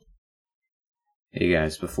Hey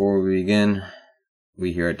guys, before we begin,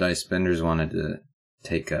 we here at Dice Benders wanted to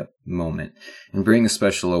take a moment and bring a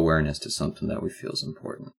special awareness to something that we feel is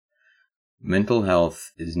important. Mental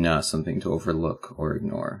health is not something to overlook or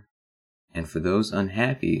ignore. And for those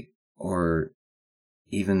unhappy or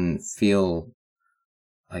even feel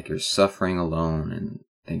like you're suffering alone and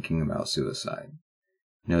thinking about suicide,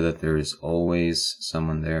 know that there is always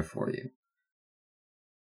someone there for you.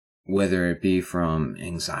 Whether it be from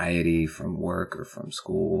anxiety, from work, or from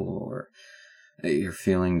school, or you're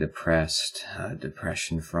feeling depressed,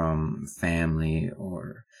 depression from family,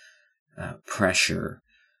 or pressure,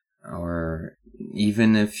 or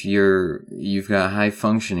even if you've got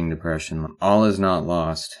high-functioning depression, all is not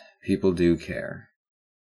lost. People do care.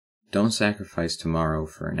 Don't sacrifice tomorrow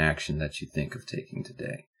for an action that you think of taking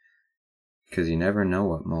today, because you never know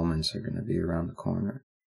what moments are going to be around the corner.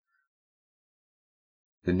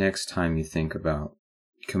 The next time you think about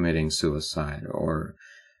committing suicide, or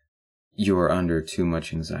you're under too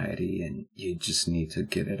much anxiety and you just need to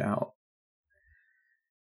get it out,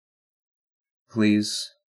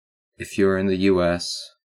 please, if you're in the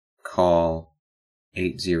U.S., call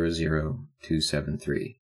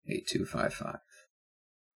 800-273-8255.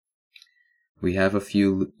 We have a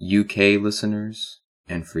few UK listeners,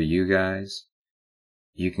 and for you guys,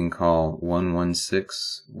 you can call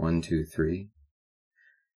 116-123.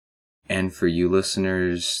 And for you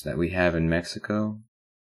listeners that we have in Mexico,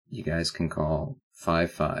 you guys can call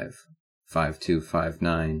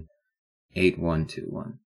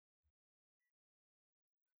 55-5259-8121.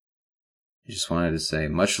 Just wanted to say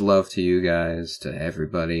much love to you guys, to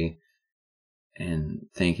everybody, and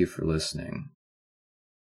thank you for listening.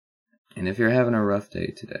 And if you're having a rough day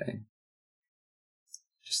today,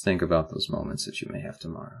 just think about those moments that you may have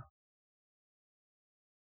tomorrow.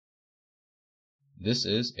 This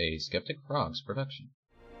is a Skeptic Frogs production.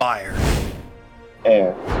 Fire.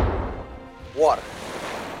 Air. Water.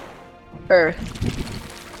 Earth.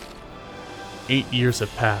 8 years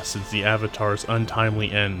have passed since the Avatar's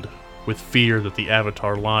untimely end, with fear that the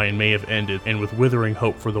Avatar line may have ended, and with withering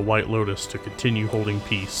hope for the White Lotus to continue holding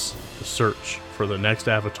peace. The search for the next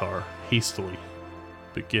Avatar hastily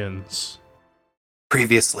begins.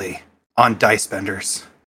 Previously on Dice Benders.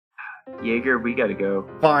 Jaeger, we gotta go.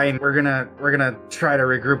 Fine, we're gonna try to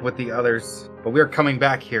regroup with the others, but we're coming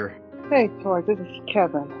back here. Hey, Tori, this is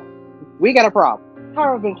Kevin. We got a problem.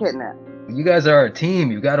 Tara's been kidnapped. You guys are a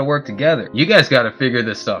team. You gotta work together. You guys gotta figure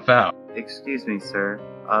this stuff out. Excuse me, sir.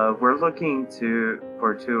 We're looking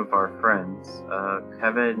for two of our friends,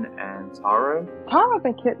 Kevin and Taro. Tara's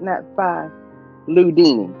been kidnapped by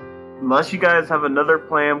Ludini. Unless you guys have another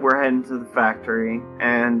plan, we're heading to the factory,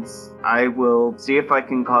 and I will see if I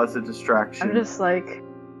can cause a distraction. I'm just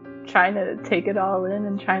trying to take it all in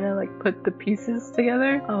and trying to put the pieces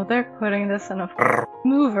together. Oh, they're putting this in a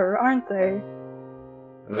mover, aren't they?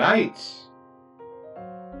 Lights.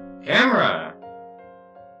 Camera.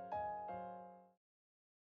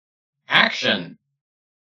 Action.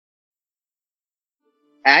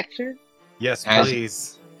 Action? Yes,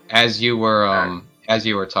 please. As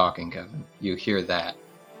you were talking, Kevin, you hear that.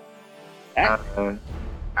 Action?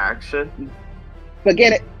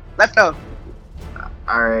 Forget it. Let's go.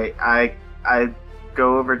 Alright, I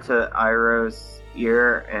go over to Iroh's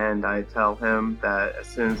ear and I tell him that as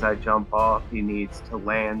soon as I jump off, he needs to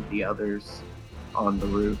land the others on the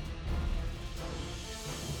roof.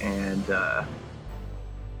 And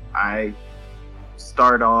I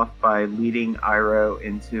start off by leading Iroh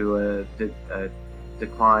into a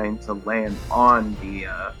decline to land on the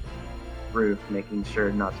roof, making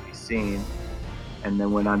sure not to be seen. And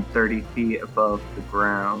then when I'm 30 feet above the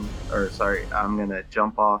ground, I'm gonna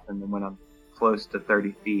jump off, and then when I'm close to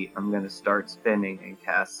 30 feet, I'm gonna start spinning and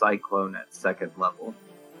cast Cyclone at 2nd level.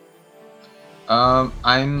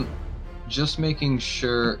 I'm just making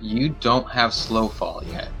sure you don't have slow fall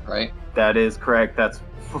yet, right? That is correct. That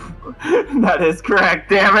is correct.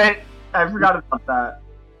 Damn it! I forgot about that.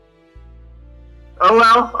 Oh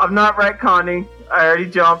well, I'm not retconning. I already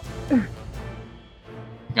jumped.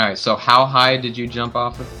 Alright, so how high did you jump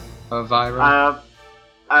off of Iroh?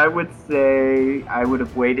 I would say I would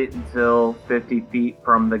have waited until 50 feet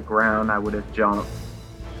from the ground. I would have jumped.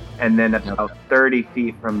 And then about 30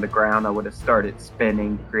 feet from the ground, I would have started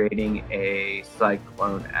spinning, creating a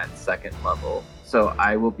cyclone at 2nd level. So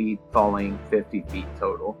I will be falling 50 feet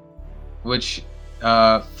total. Which,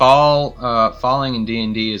 falling in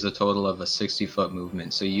D&D is a total of a 60-foot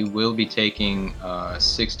movement. So you will be taking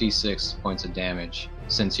 66 points of damage,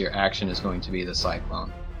 since your action is going to be the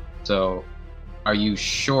cyclone. So, are you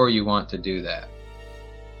sure you want to do that?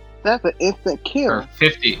 That's an instant kill. Or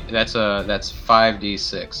 50. That's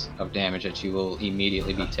 5d6 of damage that you will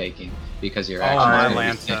immediately be taking because your action my is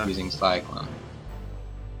going to Lanta. be using Cyclone.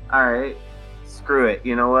 Alright, screw it.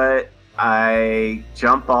 You know what? I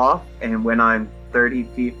jump off, and when I'm 30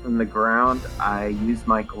 feet from the ground, I use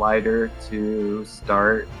my glider to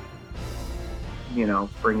start,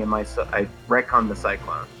 bringing I retcon the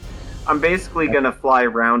Cyclone. I'm basically going to fly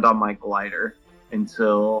around on my glider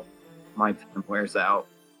until my time wears out.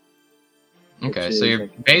 Okay, Which so is, you're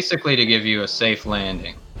basically to give you a safe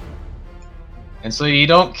landing. And so you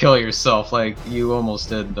don't kill yourself like you almost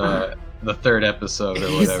did the third episode or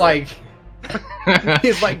whatever.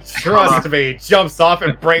 He's like, trust me, jumps off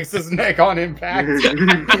and breaks his neck on impact.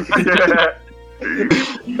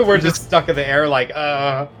 We're just stuck in the air like,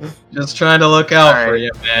 Just trying to look out for Alright,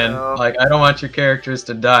 you, man. so- Like, I don't want your characters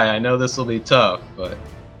to die. I know this will be tough, but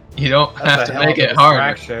you don't have that's to a hell make of a it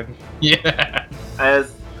harder. distraction. Yeah.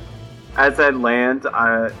 As I land,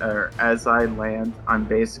 I'm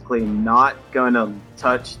basically not gonna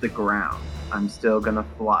touch the ground. I'm still gonna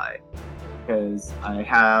fly because I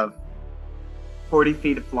have 40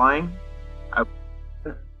 feet of flying.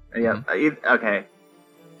 Okay.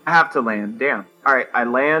 I have to land. Damn. All right, I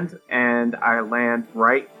land, and I land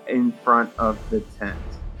right in front of the tent.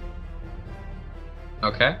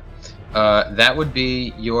 Okay. That would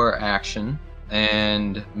be your action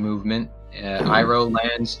and movement. Iroh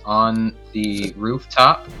lands on the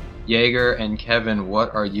rooftop. Jaeger and Kevin,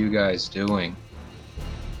 what are you guys doing?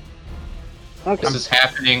 Okay. This is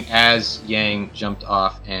happening as Yang jumped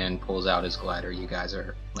off and pulls out his glider. You guys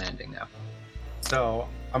are landing now. So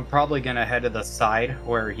I'm probably gonna head to the side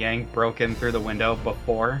where Yang broke in through the window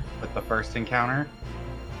before with the first encounter.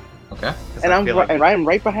 Okay. 'Cause And I I'm feel like-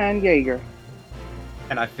 right behind Jaeger.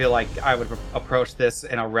 And I feel like I would approach this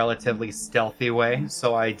in a relatively stealthy way,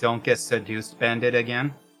 so I don't get seduced banded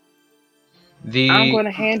again. I'm going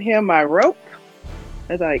to hand him my rope.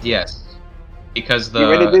 It's like, Yes, because you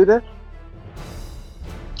ready to do this?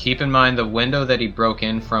 keep in mind the window that he broke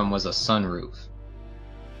in from was a sunroof.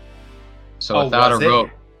 So Oh, without was a it? rope,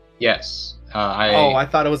 yes. I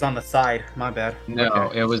thought it was on the side. My bad. No,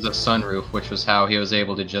 Okay. it was a sunroof, which was how he was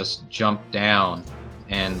able to just jump down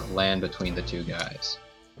and land between the two guys.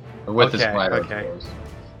 Or with his Okay, glider, of okay. course.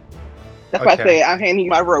 That's why I Okay. say I'm handing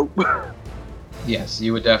you my rope. Yes,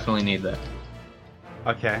 you would definitely need that.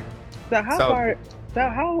 Okay. So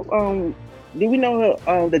how do we know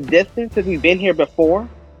the distance if we've been here before?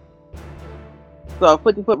 So a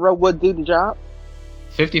 50-foot rope would do the job?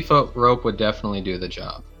 50-foot rope would definitely do the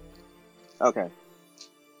job. Okay.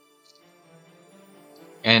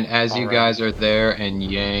 And as you Alright. guys are there and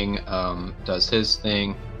Yang does his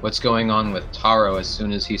thing, what's going on with Taro as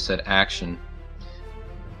soon as he said action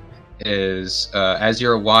is as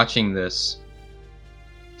you're watching this,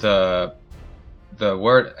 the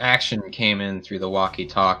word action came in through the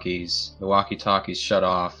walkie-talkies. The walkie-talkies shut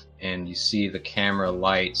off and you see the camera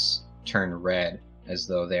lights turn red as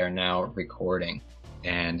though they are now recording.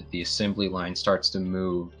 And the assembly line starts to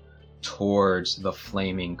move towards the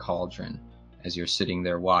flaming cauldron as you're sitting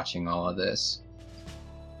there watching all of this.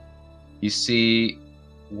 You see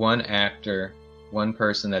one actor, one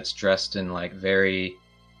person that's dressed in like very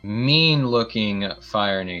mean looking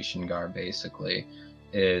Fire Nation garb basically,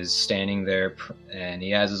 is standing there and he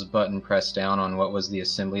has his button pressed down on what was the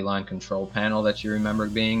assembly line control panel that you remember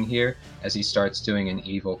being here as he starts doing an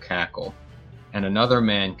evil cackle. And another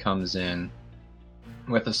man comes in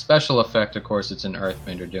with a special effect. Of course, it's an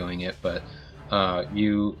earthbender doing it, but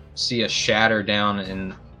you see a shatter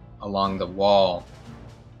down along the wall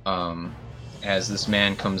as this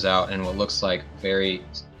man comes out in what looks like very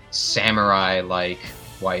samurai-like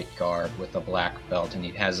white garb with a black belt, and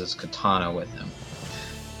he has his katana with him.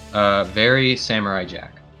 Very Samurai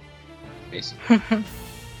Jack, basically.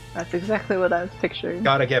 That's exactly what I was picturing.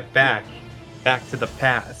 Gotta get back to the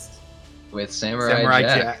past. With Samurai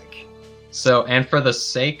Jack. So, and for the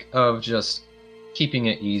sake of just keeping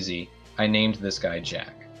it easy, I named this guy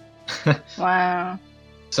Jack. Wow.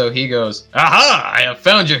 So he goes, "Aha! I have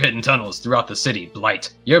found your hidden tunnels throughout the city,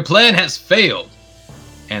 Blight. Your plan has failed."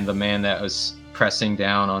 And the man that was pressing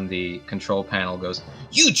down on the control panel goes,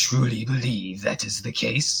 "You truly believe that is the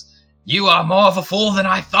case? You are more of a fool than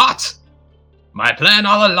I thought. My plan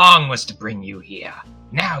all along was to bring you here.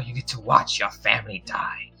 Now you get to watch your family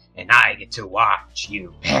die, and I get to watch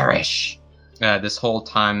you perish." This whole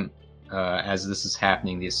time, as this is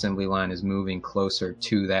happening, the assembly line is moving closer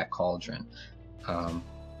to that cauldron.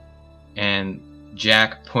 And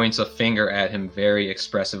Jack points a finger at him very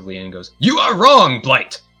expressively and goes, "You are wrong,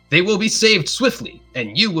 Blight! They will be saved swiftly,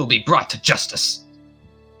 and you will be brought to justice."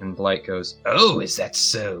 And Blight goes, "Oh, is that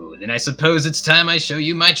so? Then I suppose it's time I show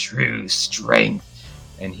you my true strength."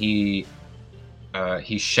 And he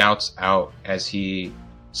shouts out as he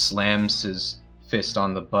slams his fist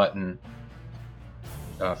on the button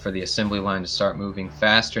for the assembly line to start moving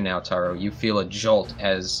faster now, Taro. You feel a jolt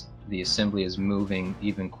as the assembly is moving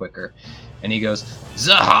even quicker. And he goes,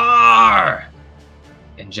 "Zahar!"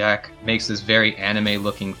 And Jack makes this very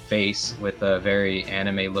anime-looking face with a very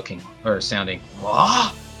anime-looking, or sounding,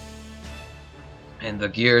 "Wah!" And the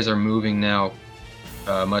gears are moving now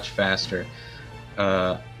much faster.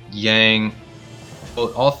 Yang,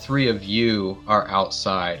 well, all three of you are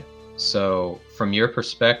outside. So from your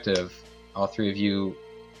perspective, all three of you,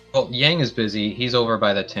 well, Yang is busy. He's over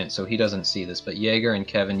by the tent, so he doesn't see this. But Jaeger and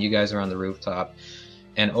Kevin, you guys are on the rooftop.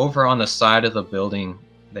 And over on the side of the building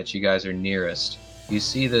that you guys are nearest, you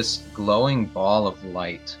see this glowing ball of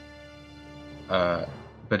light. But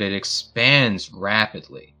it expands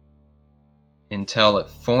rapidly until it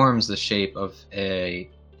forms the shape of a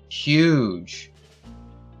huge,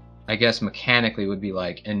 I guess mechanically would be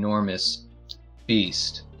like enormous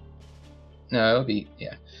beast. No, it would be,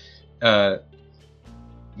 yeah.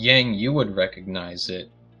 Yang, you would recognize it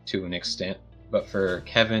to an extent, but for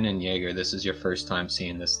Kevin and Jaeger, this is your first time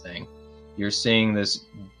seeing this thing. You're seeing this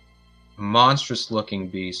monstrous looking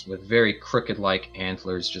beast with very crooked like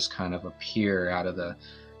antlers just kind of appear out of the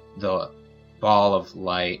ball of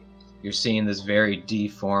light. You're seeing this very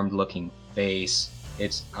deformed looking face.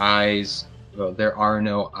 Its eyes, well, there are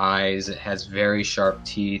no eyes. It has very sharp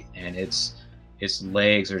teeth, and its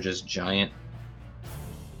legs are just giant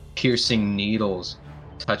piercing needles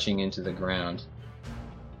touching into the ground.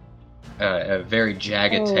 A very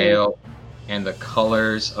jagged tail, and the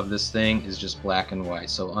colors of this thing is just black and white.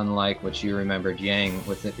 So unlike what you remembered Yang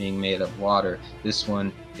with it being made of water, this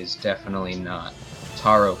one is definitely not.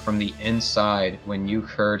 Taro, from the inside, when you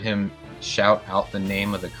heard him shout out the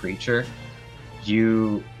name of the creature,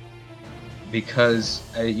 because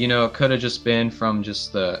it could have just been from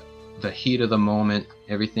just the heat of the moment,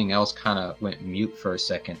 everything else kind of went mute for a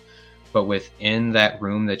second. But within that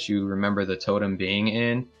room that you remember the totem being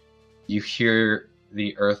in, you hear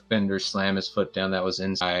the earthbender slam his foot down that was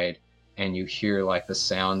inside, and you hear like the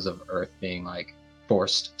sounds of earth being like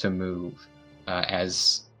forced to move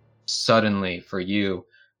as suddenly for you,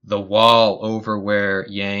 the wall over where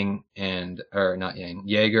Jaeger and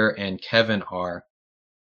Kevin are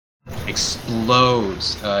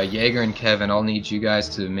explodes. Jaeger and Kevin, I'll need you guys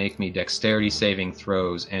to make me dexterity saving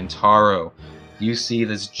throws. And Taro, you see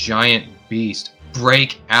this giant beast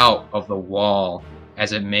break out of the wall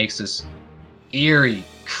as it makes this eerie,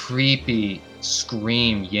 creepy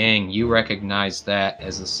scream. Yang, you recognize that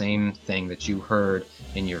as the same thing that you heard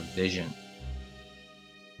in your vision.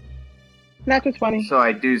 Not just funny. So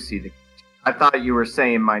I do see I thought you were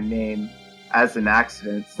saying my name as an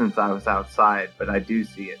accident since I was outside, but I do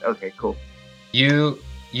see it. Okay, cool. You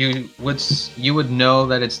would know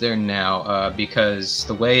that it's there now because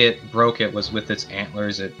the way it broke it was with its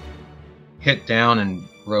antlers. It hit down and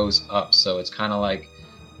rose up, so it's kind of like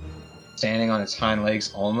standing on its hind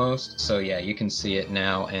legs almost. So yeah, you can see it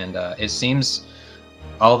now, and it seems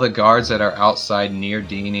all the guards that are outside near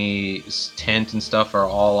Deanie's tent and stuff are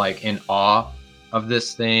all like in awe of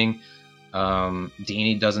this thing.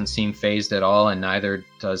 Deanie doesn't seem phased at all, and neither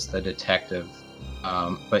does the detective.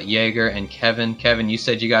 But Jaeger and Kevin, you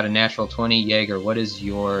said you got a natural 20. Jaeger, what is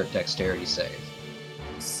your dexterity save?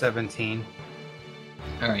 17.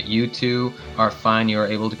 Alright, you two are fine. You are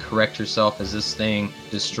able to correct yourself as this thing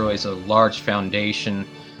destroys a large foundation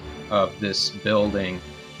of this building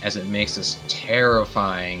as it makes this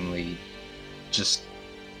terrifyingly just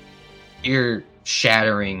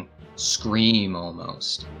ear-shattering scream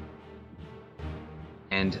almost.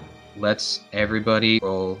 And let's everybody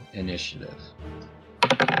roll initiative.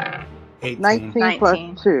 18. 19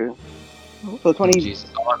 plus 2. So 20.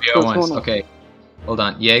 Jesus, all of you at once. Okay, hold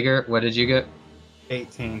on. Jaeger, what did you get?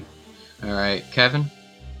 18. Alright, Kevin?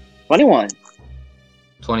 21.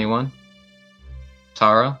 21.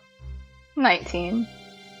 Tara? 19.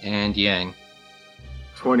 And Yang?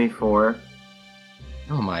 24.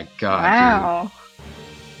 Oh my god. Wow.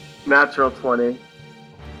 Natural 20.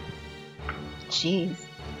 Jeez.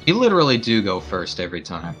 You literally do go first every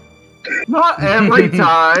time. Not every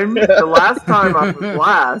time. The last time I was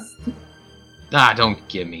last. Ah, don't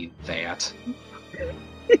give me that.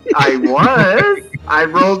 I was. I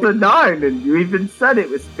rolled a 9, and you even said it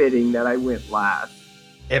was fitting that I went last.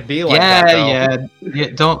 It'd be like that, though.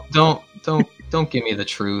 Yeah. Don't give me the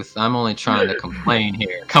truth. I'm only trying to complain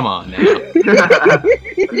here. Come on now.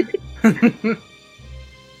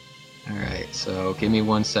 Alright, so give me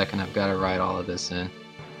 1 second. I've got to write all of this in.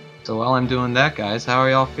 So while I'm doing that, guys, how are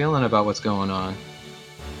y'all feeling about what's going on?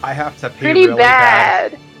 I have to pee Pretty really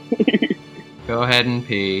bad. Go ahead and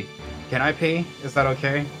pee. Can I pee? Is that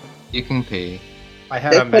okay? You can pee. I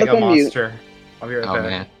had Let's a put it mega on mute. monster. I'll be right Oh back.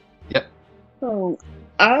 man. Yep. So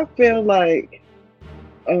I feel like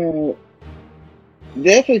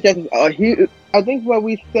this is just a huge. I think what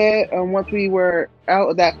we said once we were out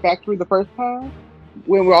of that factory the first time,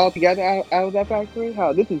 when we're all together out of that factory,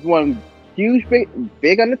 how this is one huge big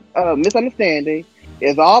misunderstanding.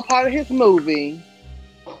 It's all part of his movie,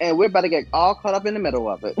 and we're about to get all caught up in the middle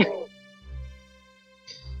of it.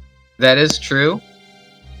 That is true.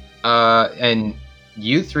 And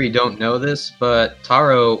you three don't know this, but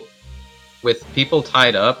Taro, with people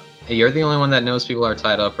tied up, you're the only one that knows people are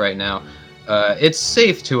tied up right now. It's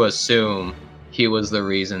safe to assume he was the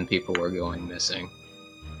reason people were going missing.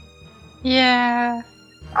 Yeah.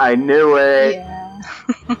 I knew it. Yeah.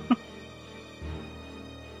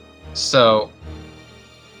 So,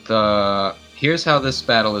 here's how this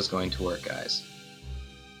battle is going to work, guys.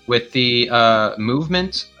 With the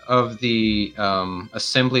movement of the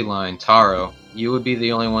assembly line, Taro, you would be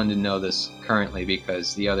the only one to know this currently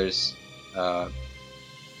because the others...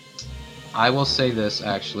 I will say this,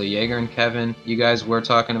 actually. Jaeger and Kevin, you guys were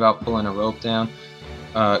talking about pulling a rope down.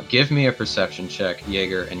 Give me a perception check,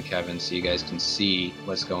 Jaeger and Kevin, so you guys can see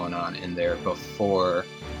what's going on in there before...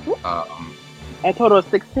 A total of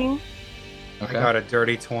 16. Okay. I got a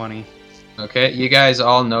dirty 20. Okay, you guys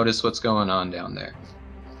all notice what's going on down there.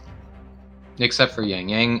 Except for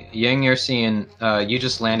Yang. Yang, you're seeing, you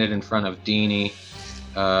just landed in front of Deanie.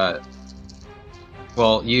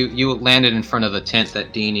 Well, you landed in front of the tent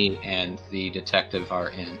that Deanie and the detective are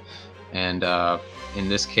in. And in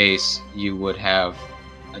this case, you would have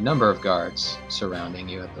a number of guards surrounding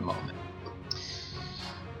you at the moment.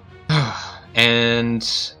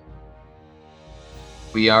 And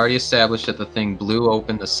we already established that the thing blew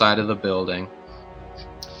open the side of the building.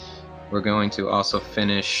 We're going to also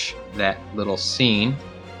finish that little scene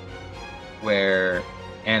where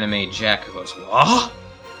Anime Jack goes, "What?"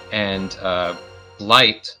 And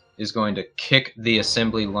Light is going to kick the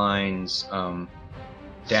assembly line's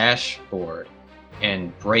dashboard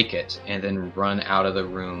and break it, and then run out of the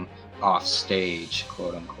room off stage,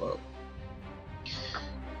 quote unquote.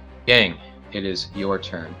 Gang, it is your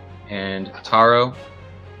turn. And Taro,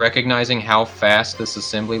 recognizing how fast this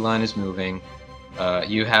assembly line is moving,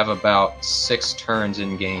 you have about 6 turns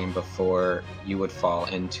in game before you would fall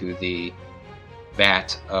into the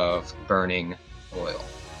vat of burning oil.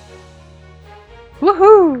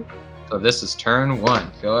 Woohoo! So this is turn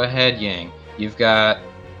 1. Go ahead, Yang. You've got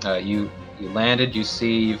you landed. You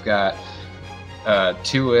see you've got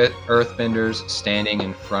 2 earthbenders standing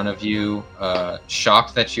in front of you,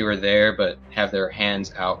 shocked that you were there, but have their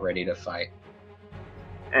hands out ready to fight.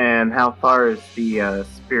 And how far is the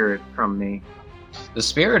spirit from me? The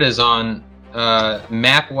spirit is on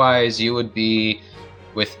map-wise. You would be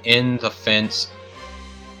within the fence,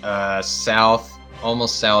 south,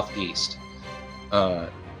 almost southeast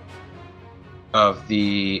of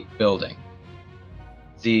the building.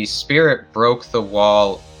 The spirit broke the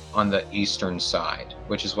wall on the eastern side,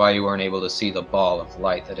 which is why you weren't able to see the ball of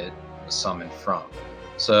light that it was summoned from.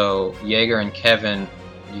 So Jaeger and Kevin,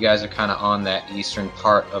 you guys are kind of on that eastern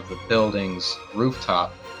part of the building's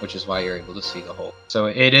rooftop, which is why you're able to see the whole. So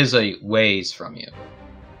it is a ways from you.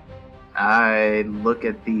 I look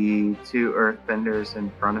at the 2 earthbenders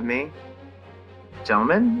in front of me.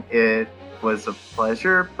 Gentlemen, it was a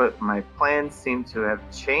pleasure, but my plans seem to have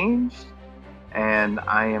changed, and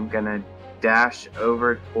I am gonna dash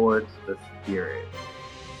over towards the spirit.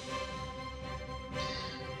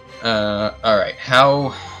 Alright,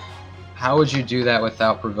 how would you do that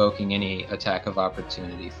without provoking any attack of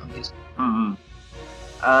opportunity from these?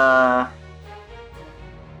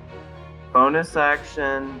 Bonus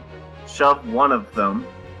action, shove one of them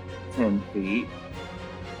 10 feet.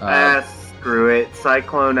 Screw it.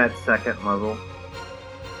 Cyclone at 2nd level.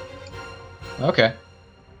 Okay.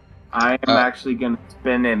 I am actually going to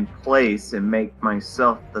spin in place and make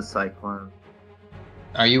myself the cyclone.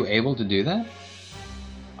 Are you able to do that?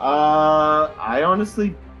 I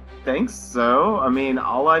honestly think so. I mean,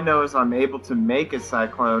 all I know is I'm able to make a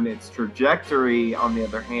cyclone. Its trajectory, on the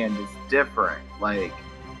other hand, is different. Like,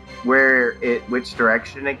 which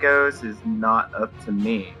direction it goes is not up to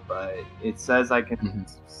me, but it says I can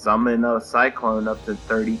summon a cyclone up to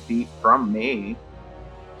 30 feet from me.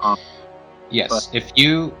 Yes,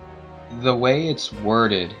 the way it's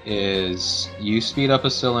worded is you speed up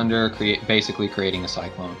a cylinder, basically creating a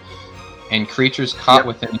cyclone, and creatures caught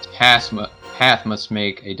within its path must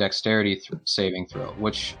make a dexterity saving throw,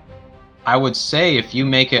 which I would say if you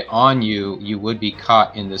make it on you, you would be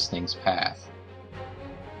caught in this thing's path.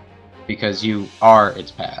 Because you are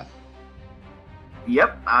its path.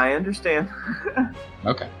 Yep, I understand.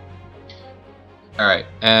 Okay. Alright,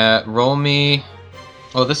 roll me...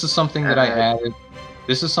 Oh, this is something that I added.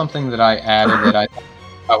 This is something that I added that I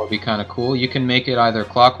thought would be kind of cool. You can make it either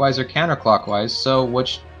clockwise or counterclockwise, so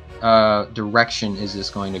which direction is this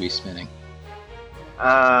going to be spinning?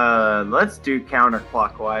 Let's do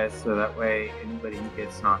counterclockwise, so that way anybody who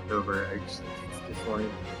gets knocked over gets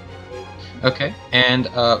disoriented. Okay, and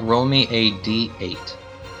roll me a d8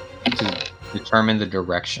 to determine the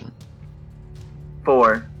direction.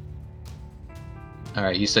 4.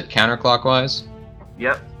 Alright, you said counterclockwise?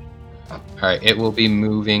 Yep. Alright, it will be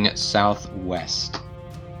moving southwest,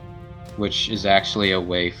 which is actually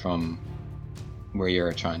away from where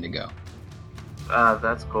you're trying to go.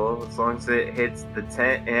 That's cool. As long as it hits the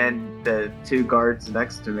tent and the 2 guards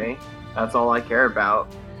next to me, that's all I care about.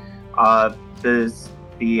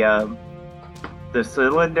 The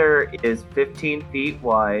cylinder is 15 feet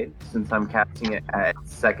wide, since I'm casting it at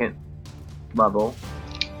 2nd level.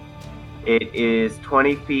 It is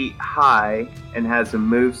 20 feet high and has a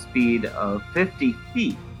move speed of 50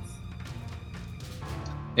 feet.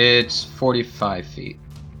 It's 45 feet.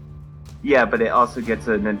 Yeah, but it also gets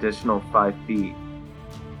an additional 5 feet.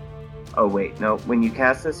 Oh wait, no. When you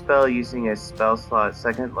cast a spell using a spell slot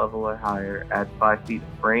 2nd level or higher, add 5 feet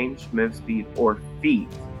of range, move speed, or feet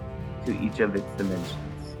to each of its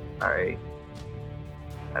dimensions. Alright.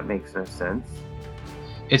 That makes no sense.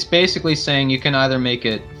 It's basically saying you can either make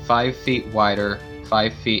it 5 feet wider,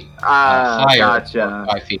 5 feet higher, gotcha. or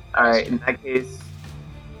 5 feet Alright, faster. in that case,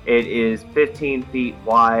 it is 15 feet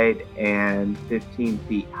wide and 15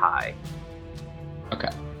 feet high. Okay.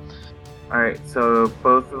 Alright, so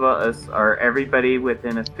both of us are everybody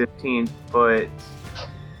within a 15-foot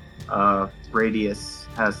radius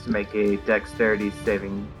has to make a dexterity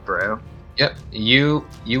saving throw. Yep, you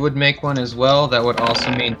would make one as well. That would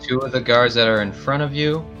also mean 2 of the guards that are in front of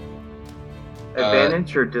you.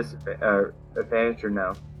 Advantage or disadvantage? Advantage or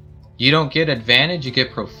no? You don't get advantage, you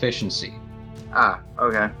get proficiency. Ah,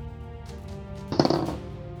 okay.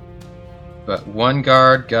 But 1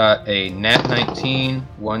 guard got a nat 19,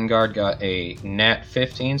 1 guard got a nat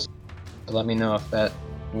 15. So let me know if that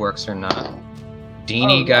works or not.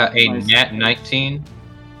 Deanie got a nat 19.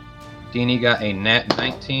 Deanie got a nat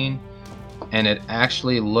 19. And it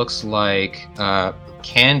actually looks like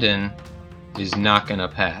Candon is not going to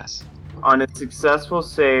pass. On a successful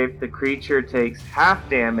save, the creature takes half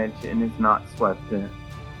damage and is not swept in.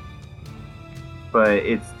 But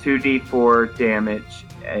it's 2d4 damage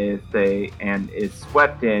if they and is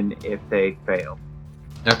swept in if they fail.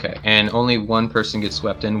 Okay, and only 1 person gets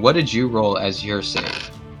swept in. What did you roll as your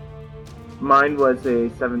save? Mine was a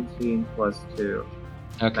 17 plus 2.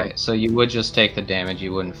 Okay, so you would just take the damage.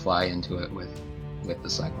 You wouldn't fly into it with the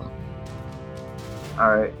cyclone.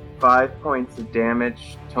 Alright, 5 points of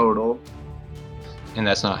damage total, And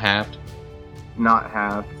that's not halved? not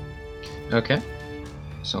halved. Okay.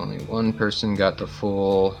 So only 1 person got the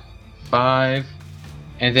full 5.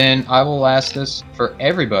 And then I will ask this for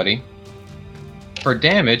everybody. For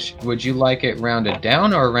damage, would you like it rounded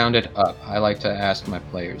down or rounded up? I like to ask my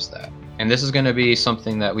players that. And this is going to be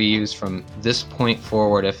something that we use from this point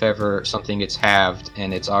forward. If ever something gets halved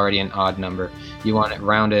and it's already an odd number, you want it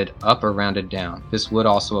rounded up or rounded down. This would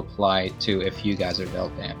also apply to if you guys are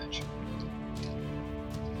dealt damage.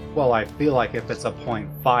 Well, I feel like if it's a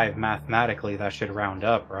 0.5 mathematically, that should round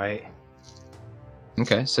up, right?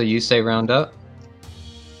 Okay, so you say round up?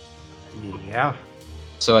 Yeah.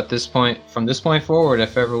 So at this point, from this point forward,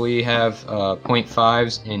 if ever we have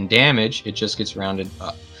 0.5s in damage, it just gets rounded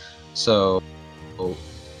up. So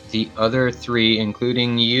the other 3,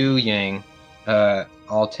 including you, Yang,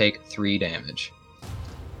 all take 3 damage.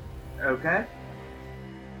 Okay.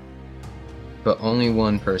 But only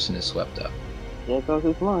 1 person is swept up. There goes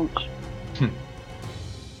his lunch.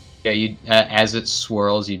 Yeah, you as it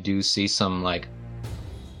swirls, you do see some like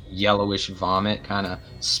yellowish vomit kind of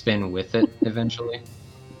spin with it eventually.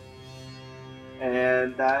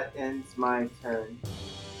 And that ends my turn.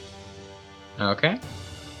 Okay.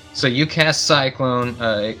 So you cast Cyclone.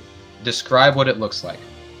 Describe what it looks like.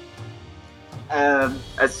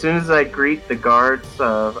 As soon as I greet the guards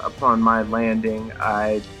upon my landing,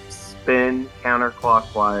 I spin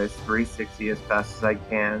counterclockwise 360 as fast as I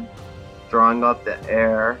can, drawing up the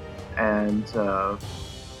air and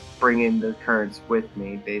bringing the currents with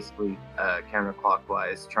me, basically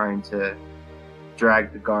counterclockwise, trying to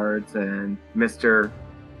drag the guards and Mr.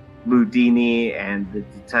 Ludini and the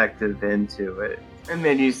detective into it. And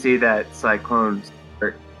then you see that cyclone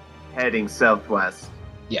start heading southwest.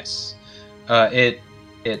 Yes.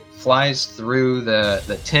 It flies through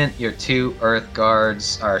the tent. Your two Earth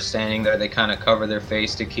guards are standing there. They kind of cover their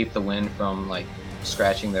face to keep the wind from like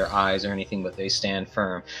scratching their eyes or anything, but they stand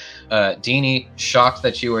firm. Dini, shocked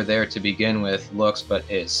that you were there to begin with, looks but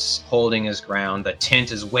is holding his ground. The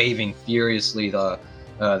tent is waving furiously. The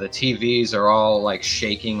TVs are all like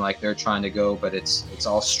shaking like they're trying to go, but it's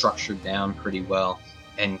all structured down pretty well.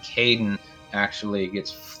 And Caden actually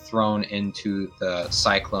gets thrown into the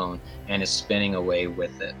cyclone and is spinning away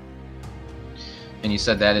with it. And you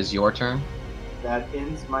said that is your turn? That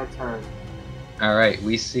ends my turn. All right,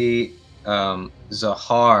 we see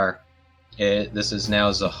Zahar. This is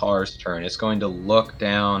now Zahar's turn. It's going to look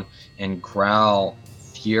down and growl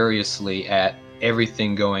furiously at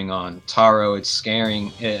everything going on. Taro, it's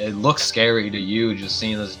scaring. It looks scary to you just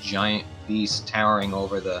seeing this giant beast towering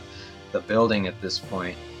over the building at this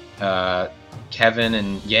point. Kevin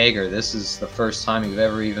and Jaeger, this is the first time you've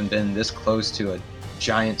ever even been this close to a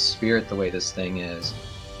giant spirit the way this thing is.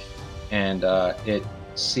 And it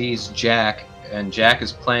sees Jack, and Jack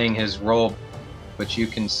is playing his role, but you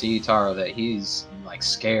can see, Taro, that he's like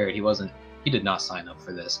scared. He did not sign up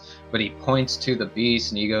for this. But he points to the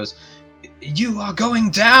beast and he goes, "You are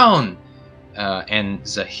going down!" And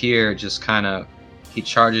Zahir just he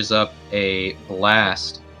charges up a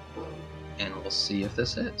blast, and we'll see if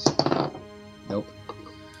this hits. Nope.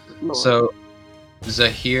 Lord. So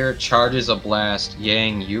Zahir charges a blast.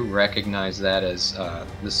 Yang, you recognize that as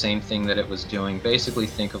the same thing that it was doing. Basically,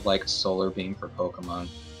 think of like a solar beam for Pokemon,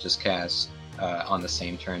 just cast on the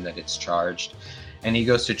same turn that it's charged. And he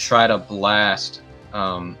goes to try to blast,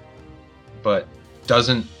 but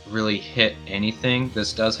doesn't really hit anything.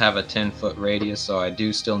 This does have a 10-foot radius, so I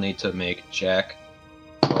do still need to make Jack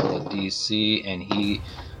roll a DC, and he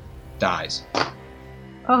dies.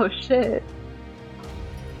 Oh shit.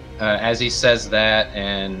 As he says that,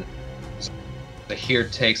 and Zahir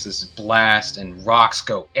takes this blast, and rocks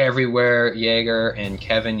go everywhere. Jaeger and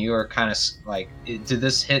Kevin, you are kind of like, did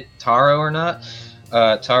this hit Taro or not?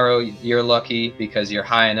 Taro, you're lucky because you're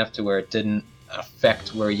high enough to where it didn't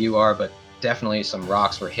affect where you are, but definitely some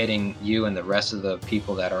rocks were hitting you and the rest of the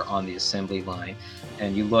people that are on the assembly line.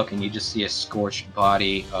 And you look and you just see a scorched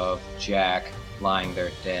body of Jack lying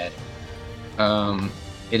there dead.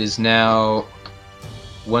 It is now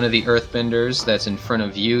one of the earthbenders that's in front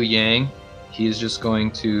of you, Yang. He is just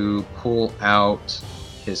going to pull out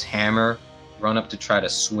his hammer, run up to try to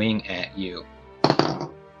swing at you.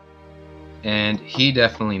 And he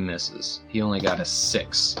definitely misses. He only got a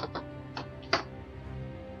 6.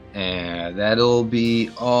 And that'll be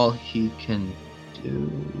all he can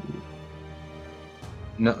do.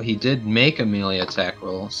 No, he did make a melee attack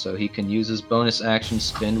roll, so he can use his bonus action,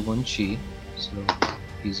 spend 1 chi. So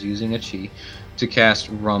he's using a chi to cast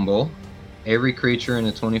Rumble. Every creature in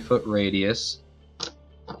a 20-foot radius.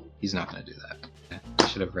 He's not going to do that. I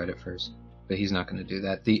should have read it first, but he's not going to do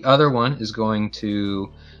that. The other one is going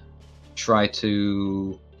to try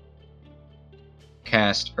to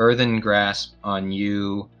cast Earthen Grasp on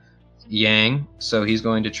you, Yang. So he's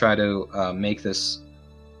going to try to make this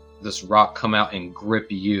rock come out and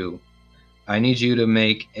grip you. I need you to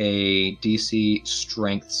make a DC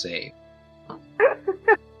Strength save.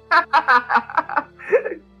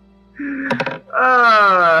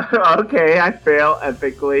 Okay, I fail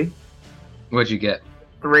epically. What'd you get?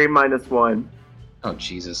 3 minus 1. Oh,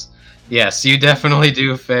 Jesus. Yes, you definitely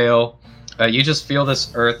do fail. You just feel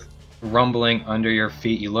this earth rumbling under your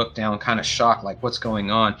feet. You look down kind of shocked, like, what's going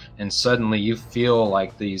on? And suddenly you feel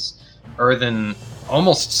like these earthen,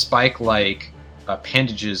 almost spike-like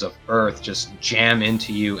appendages of earth just jam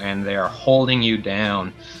into you, and they are holding you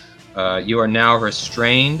down. You are now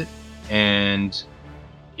restrained, and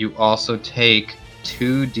you also take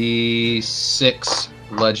 2d6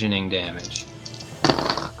 bludgeoning damage.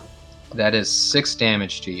 That is 6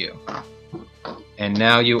 damage to you. And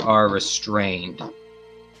now you are restrained.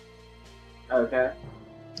 Okay.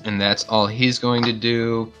 And that's all he's going to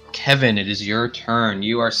do. Kevin, it is your turn.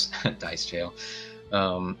 You are... Dice jail.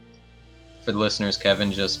 For the listeners,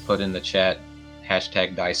 Kevin just put in the chat,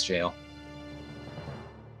 #Dice jail.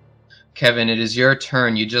 Kevin, it is your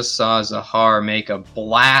turn. You just saw Zahar make a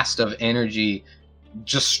blast of energy,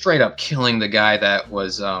 just straight up killing the guy that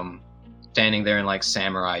was standing there in like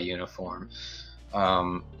samurai uniform.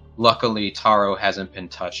 Luckily, Taro hasn't been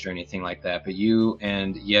touched or anything like that, but you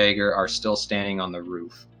and Jaeger are still standing on the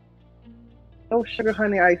roof. Oh, sugar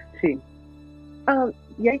honey iced tea.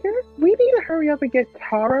 Jaeger, we need to hurry up and get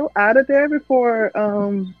Taro out of there before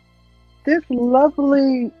this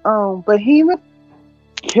lovely behemoth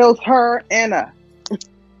kills her and us.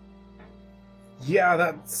 Yeah,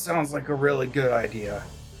 that sounds like a really good idea.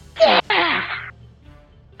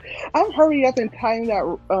 I'm hurry up and tying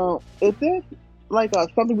that. Is this like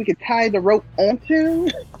something we could tie the rope onto?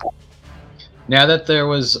 Now that there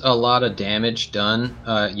was a lot of damage done,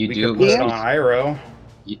 you We do. could put it Yeah. on Iroh.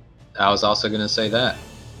 I was also going to say that.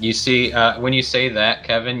 You see, when you say that,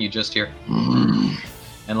 Kevin, you just hear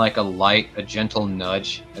and like a gentle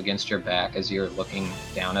nudge against your back as you're looking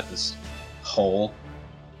down at this hole.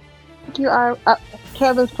 Thank you,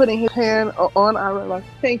 Kevin's putting his hand on Iroh, like,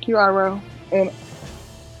 thank you, Iroh. And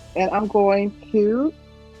I'm going to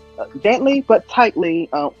gently but tightly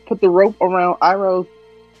put the rope around Iroh's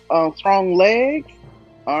strong legs,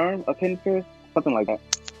 arm, appendix, something like that.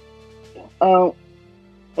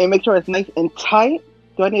 And make sure it's nice and tight.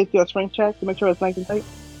 Do I need to do a strength check to make sure it's nice and tight?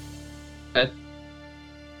 Good.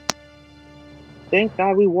 Thank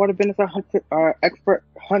God we waterbenders are expert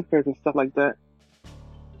hunters and stuff like that.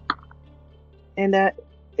 And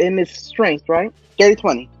it's strength, right?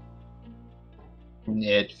 30-20.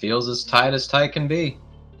 It feels as tight can be.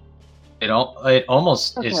 It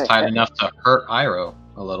almost is Okay. tight enough to hurt Iroh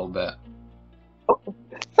a little bit.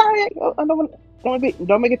 Sorry, I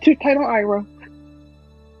don't make it too tight on Iroh.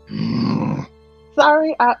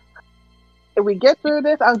 Sorry, if we get through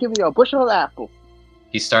this, I'll give you a bushel of apples.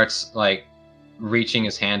 He starts like reaching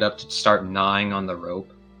his hand up to start gnawing on the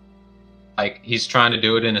rope. Like he's trying to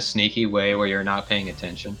do it in a sneaky way where you're not paying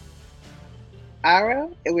attention.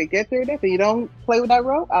 Iroh, if we get through this and you don't play with that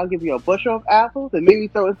rope, I'll give you a bushel of apples and maybe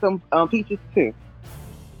throw in some peaches too.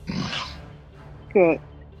 Good.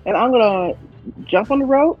 And I'm gonna jump on the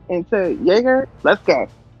rope and say, Jaeger, let's go.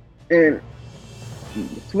 And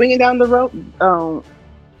swinging down the rope,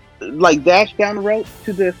 like dash down the rope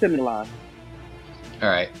to the assembly line. All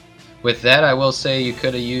right. With that, I will say you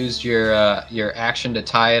could have used your action to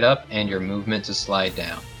tie it up and your movement to slide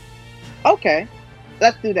down. Okay,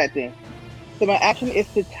 let's do that then. So my action is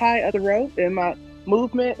to tie up the rope, and my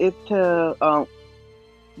movement is to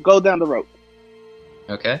go down the rope.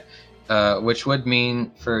 Okay. Which would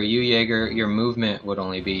mean for you, Jaeger, your movement would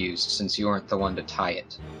only be used since you weren't the one to tie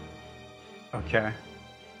it. Okay.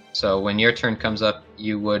 So when your turn comes up,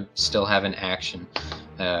 you would still have an action.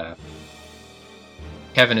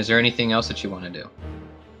 Kevin, is there anything else that you want to do?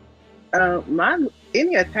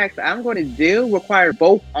 Any attacks that I'm going to do require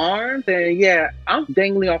both arms, and yeah, I'm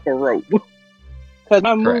dangling off a rope because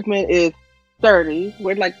my movement is 30.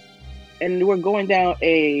 And we're going down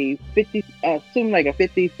a 50, assume like a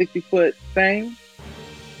 50, 60 foot thing.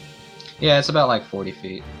 Yeah, it's about like 40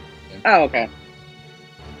 feet. Oh, okay.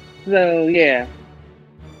 So yeah,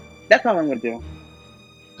 that's all I'm going to do.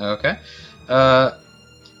 Okay.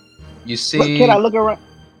 You see... But can I look around?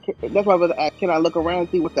 That's why I was asking. Can I look around and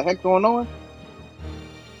see what the heck's going on?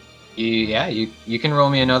 You can roll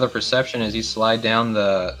me another perception as you slide down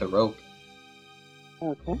the rope.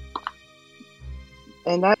 Okay.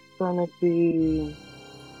 And that's gonna be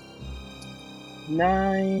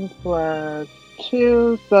 9 plus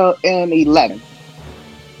 2, and 11.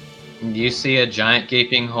 You see a giant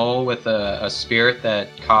gaping hole with a spirit that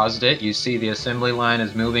caused it. You see the assembly line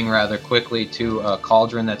is moving rather quickly to a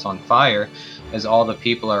cauldron that's on fire as all the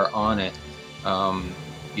people are on it.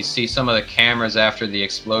 You see some of the cameras after the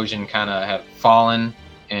explosion kind of have fallen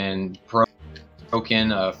and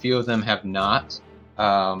broken. A few of them have not.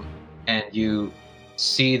 And you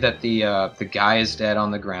see that the guy is dead on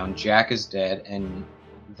the ground. Jack is dead, and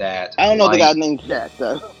that... I don't know the guy named Jack,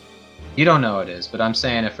 though. You don't know it is, but I'm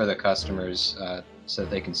saying it for the customers so that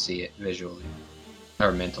they can see it visually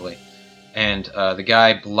or mentally. And the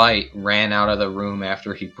guy Blight ran out of the room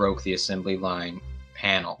after he broke the assembly line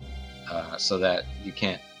panel, so that you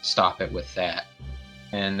can't stop it with that.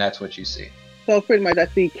 And that's what you see. So pretty much I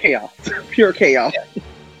see chaos, pure chaos. Yeah.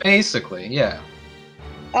 Basically, yeah.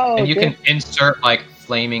 Oh, and you okay. can insert like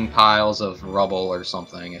flaming piles of rubble or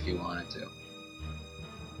something if you wanted to.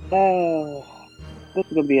 Oh. This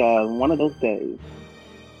is gonna be one of those days.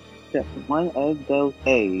 Just one of those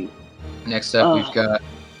days. Next up, we've got.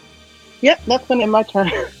 Yep, that's gonna be my turn.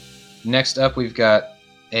 Next up, we've got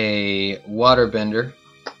a waterbender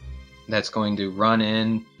that's going to run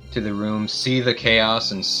in to the room, see the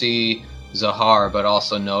chaos, and see Zahar, but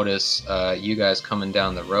also notice you guys coming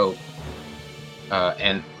down the rope.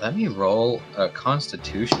 And let me roll a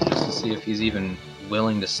Constitution just to see if he's even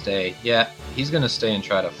willing to stay. Yeah, he's gonna stay and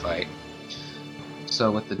try to fight. So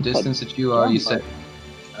with the distance that you are, you said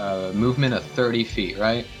movement of 30 feet,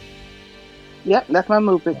 right? Yep, that's my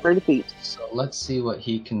movement, 30 feet. So let's see what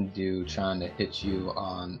he can do trying to hit you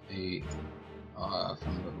on a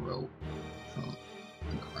from the rope, from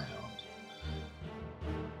the ground.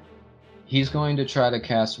 He's going to try to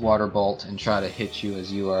cast Water Bolt and try to hit you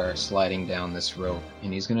as you are sliding down this rope.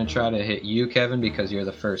 And he's going to try to hit you, Kevin, because you're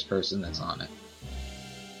the first person that's on it.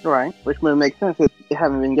 Right, which would make sense if it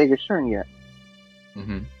hasn't been Jaeger's turn yet.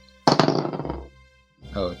 Mm-hmm.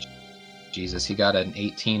 Oh, Jesus, he got an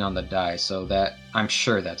 18 on the die, so that I'm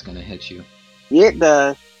sure that's going to hit you. Yeah, it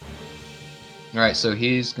does. Alright, so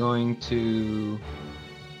he's going to...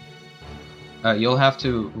 you'll have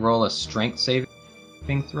to roll a strength saving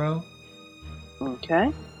throw.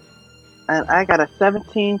 Okay. And I got a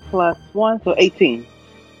 17 plus 1, so 18.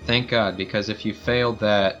 Thank God, because if you failed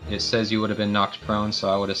that, it says you would have been knocked prone, so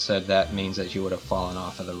I would have said that means that you would have fallen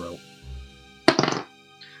off of the rope.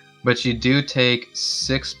 But you do take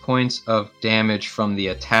 6 points of damage from the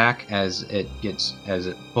attack as it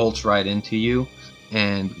bolts right into you.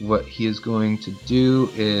 And what he is going to do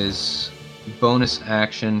is bonus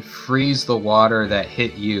action freeze the water that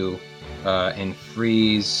hit you, and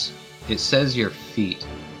freeze. It says your feet,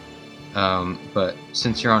 but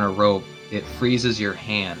since you're on a rope, it freezes your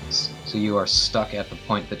hands, so you are stuck at the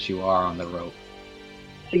point that you are on the rope.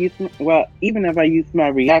 Well, even if I use my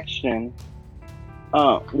reaction,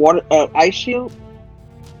 ice shield.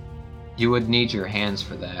 You would need your hands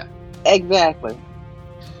for that. Exactly.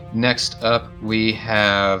 Next up, we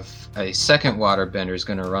have a second waterbender is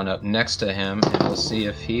going to run up next to him, and we'll see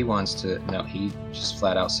if he wants to. No, he just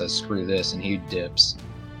flat out says screw this, and he dips.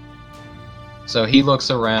 So he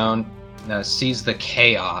looks around, sees the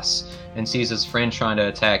chaos, and sees his friend trying to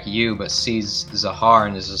attack you, but sees Zahar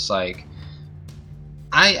and is just like,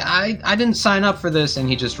 I didn't sign up for this, and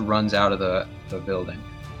he just runs out of the building.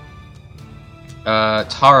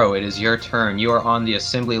 Taro, it is your turn. You are on the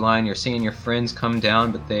assembly line. You're seeing your friends come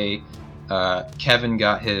down, but Kevin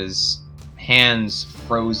got his hands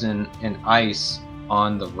frozen in ice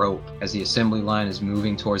on the rope as the assembly line is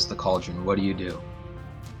moving towards the cauldron. What do you do?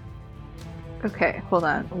 Okay, hold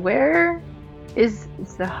on. Where is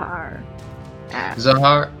Zahar at?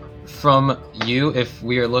 Zahar, from you, if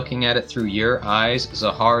we are looking at it through your eyes,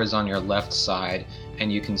 Zahar is on your left side,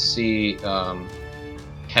 and you can see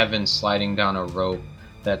Kevin sliding down a rope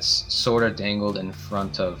that's sort of dangled in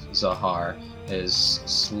front of Zahar, is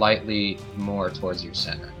slightly more towards your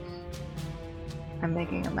center. I'm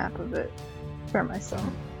making a map of it for myself.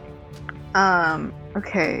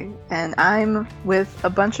 Okay, and I'm with a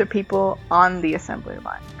bunch of people on the assembly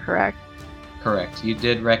line, correct? Correct. You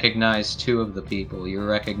did recognize two of the people. You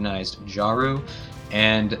recognized Jaru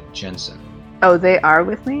and Jensen. Oh, they are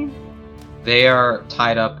with me? They are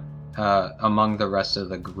tied up among the rest of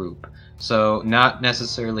the group. So not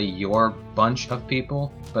necessarily your bunch of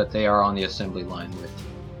people, but they are on the assembly line with you.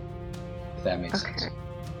 If that makes sense.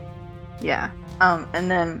 Yeah. And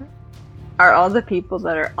then are all the people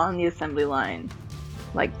that are on the assembly line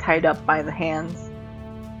like tied up by the hands?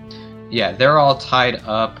 Yeah, they're all tied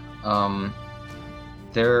up.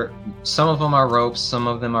 Some of them are ropes, some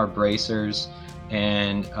of them are bracers,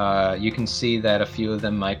 and you can see that a few of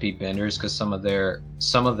them might be benders because some of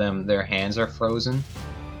them their hands are frozen,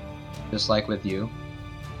 just like with you.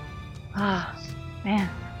 Ah, man.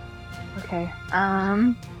 Okay.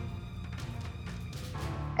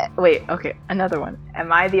 Wait. Okay. Another one.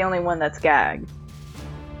 Am I the only one that's gagged?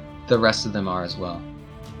 The rest of them are as well.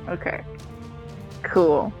 Okay.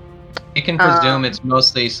 Cool. You can presume it's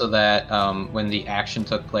mostly so that when the action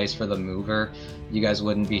took place for the mover, you guys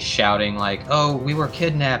wouldn't be shouting like, "Oh, we were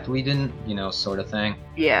kidnapped. We didn't," sort of thing.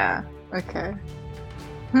 Yeah. Okay.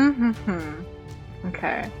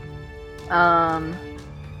 Okay. Am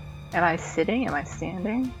I sitting? Am I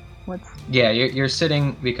standing? Yeah, you're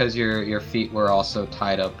sitting because your feet were also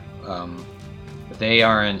tied up. But they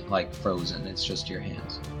aren't like frozen. It's just your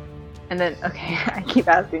hands. And then, okay, I keep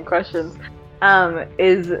asking questions.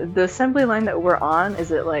 Is the assembly line that we're on,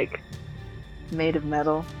 is it like made of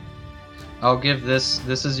metal? I'll give this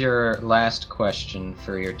is your last question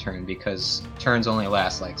for your turn because turns only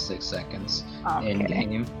last like 6 seconds in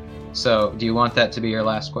game. So do you want that to be your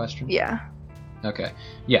last question? Yeah. Okay.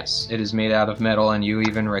 Yes, it is made out of metal, and you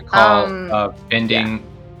even recall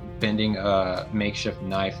bending a makeshift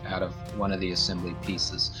knife out of one of the assembly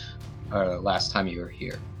pieces last time you were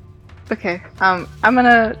here. Okay. I'm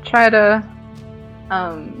gonna try to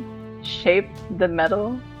shape the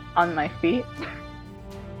metal on my feet.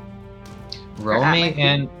 Roll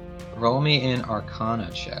me an Arcana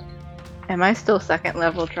check. Am I still second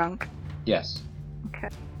level drunk? Yes. Okay.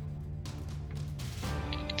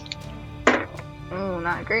 Oh,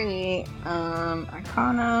 not great.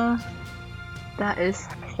 Arcana. That is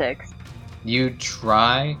 6. You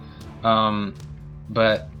try,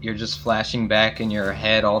 but you're just flashing back in your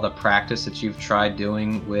head all the practice that you've tried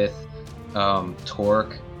doing with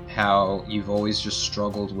Torque how you've always just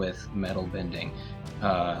struggled with metal bending.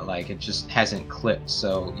 Like it just hasn't clicked.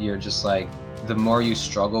 So you're just like, the more you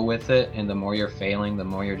struggle with it and the more you're failing, the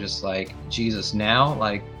more you're just like, Jesus, now,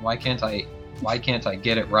 like, why can't I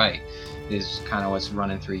get it right? Is kind of what's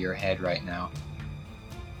running through your head right now.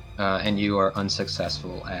 And you are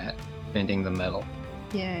unsuccessful at bending the metal.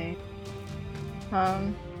 Yay.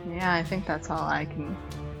 Yeah, I think that's all I can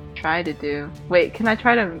try to do. Wait, can I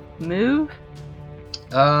try to move?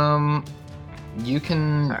 You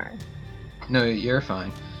can. Sorry. No, you're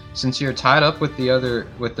fine. Since you're tied up with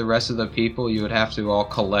the rest of the people, you would have to all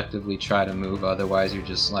collectively try to move. Otherwise, you're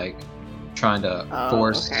just like trying to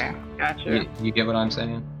force. Okay, gotcha. You get what I'm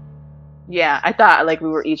saying? Yeah, I thought like we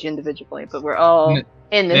were each individually, but we're all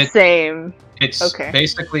in the same. It's okay.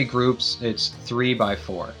 Basically groups. It's 3 by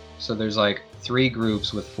 4. So there's like 3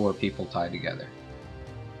 groups with 4 people tied together.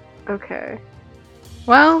 Okay.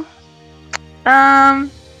 Well,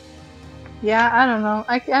 yeah, I don't know.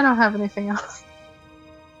 I don't have anything else.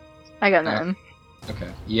 I got nothing.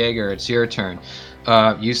 Okay. Jaeger, it's your turn.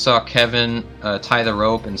 You saw Kevin tie the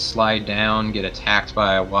rope and slide down, get attacked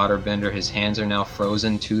by a waterbender. His hands are now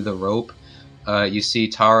frozen to the rope. You see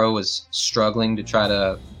Taro is struggling to try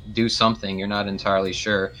to do something. You're not entirely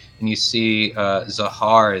sure. And you see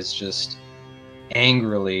Zahar is just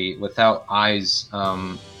angrily, without eyes,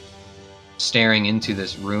 staring into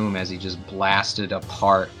this room as he just blasted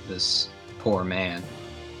apart this poor man.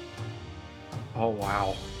 Oh,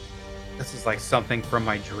 wow. This is like something from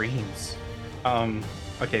my dreams.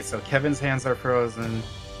 Okay, so Kevin's hands are frozen.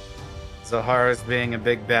 Zahara's being a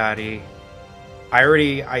big baddie.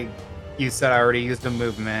 You said I already used a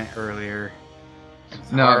movement earlier.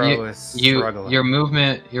 No, your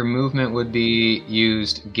movement would be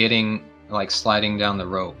used getting, like, sliding down the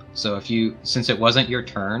rope. So since it wasn't your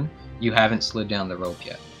turn, you haven't slid down the rope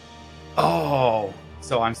yet. Oh,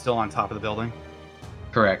 so I'm still on top of the building?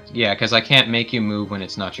 Correct. Yeah, because I can't make you move when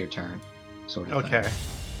it's not your turn. Sort of thing.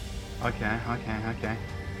 Okay.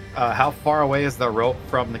 How far away is the rope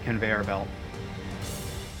from the conveyor belt?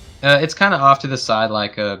 It's kind of off to the side,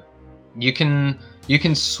 like you can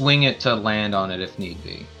swing it to land on it if need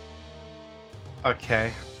be.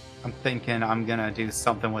 Okay, I'm thinking I'm gonna do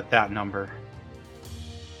something with that number.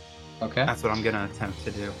 Okay. That's what I'm gonna attempt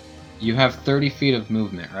to do. You have 30 feet of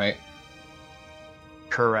movement, right?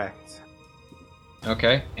 Correct.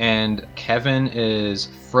 Okay, and Kevin is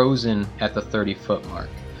frozen at the 30-foot mark.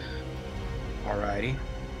 Alrighty.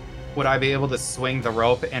 Would I be able to swing the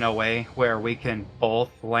rope in a way where we can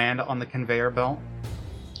both land on the conveyor belt?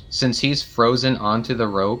 Since he's frozen onto the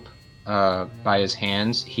rope by his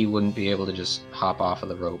hands, he wouldn't be able to just hop off of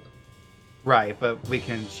the rope. Right, but he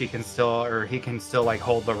can still like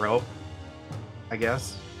hold the rope, I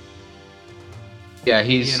guess. Yeah,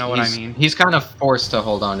 you know what I mean. He's kind of forced to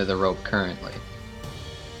hold onto the rope currently.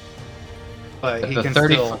 But he can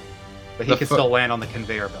still land on the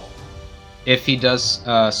conveyor belt. If he does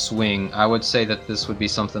swing, I would say that this would be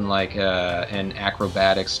something like an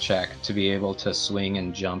acrobatics check to be able to swing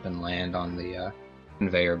and jump and land on the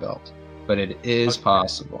conveyor belt. But it is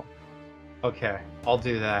possible. Okay, I'll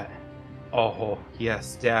do that. Oh,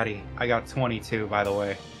 yes, Daddy. I got 22, by the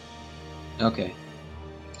way. Okay.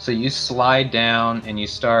 So you slide down and you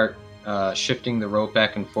start shifting the rope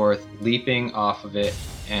back and forth, leaping off of it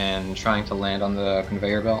and trying to land on the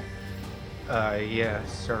conveyor belt?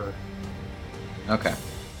 Yes, sir. Okay.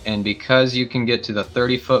 And because you can get to the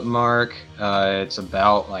 30-foot mark, it's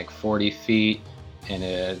about like 40 feet, and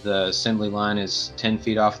the assembly line is 10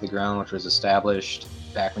 feet off the ground, which was established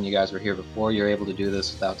back when you guys were here before. You're able to do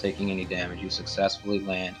this without taking any damage. You successfully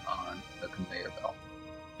land on the conveyor belt.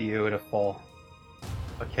 Beautiful.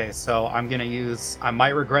 Okay, so I might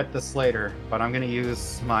regret this later, but I'm gonna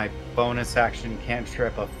use my bonus action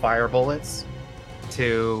cantrip of fire bullets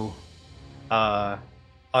to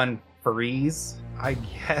unfreeze, I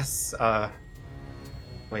guess.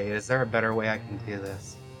 Wait, is there a better way I can do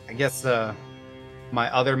this? I guess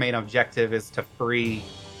my other main objective is to free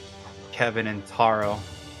Kevin and Taro.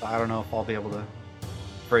 I don't know if I'll be able to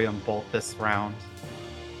free them both this round.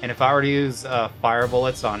 And if I were to use fire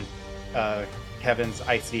bullets on Kevin's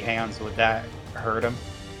icy hands, would that hurt him?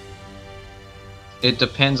 It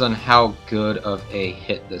depends on how good of a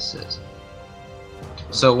hit this is.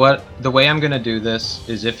 So the way I'm going to do this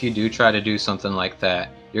is, if you do try to do something like that,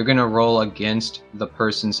 you're going to roll against the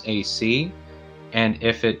person's AC, and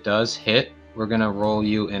if it does hit, we're going to roll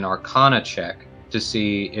you an Arcana check to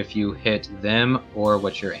see if you hit them or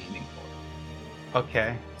what you're aiming for.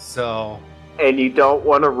 Okay, so... And you don't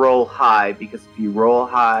want to roll high, because if you roll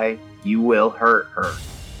high, you will hurt her.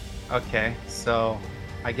 Okay, so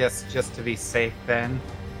I guess just to be safe then,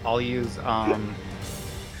 I'll use I'm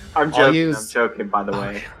I'll joking. use- I'm joking, by the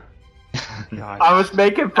way. God. I was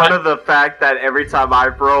making fun of the fact that every time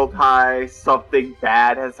I've rolled high, something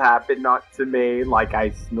bad has happened, not to me, like I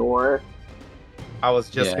snore. I was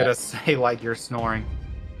just Yeah. gonna say like you're snoring.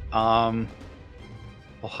 Well,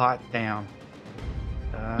 hot damn.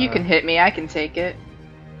 You can hit me. I can take it.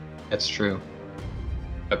 That's true.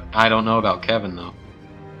 But I don't know about Kevin though.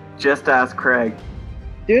 Just ask Craig.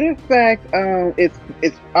 Due to the fact it's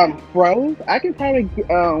froze, I can probably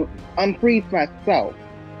unfreeze myself.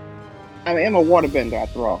 I mean, I'm a waterbender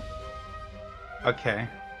after all. Okay.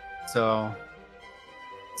 So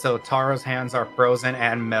Taro's hands are frozen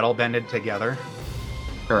and metal bended together.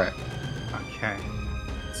 Correct. Okay.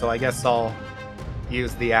 So I guess I'll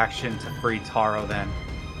use the action to free Taro then.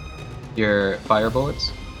 Your fire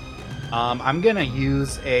bullets? I'm gonna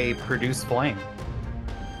use a produce flame.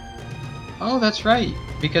 Oh, that's right.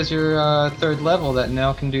 Because you're third level, that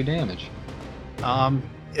now can do damage.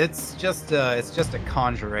 It's just a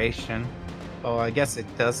conjuration. Oh, I guess it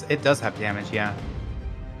does have damage, yeah.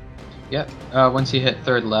 Yep. Once you hit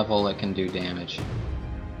third level, it can do damage.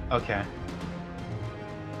 Okay.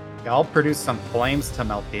 Yeah, I'll produce some flames to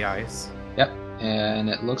melt the ice. Yep. And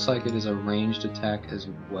it looks like it is a ranged attack as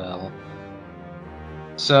well.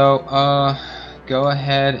 So, go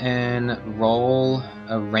ahead and roll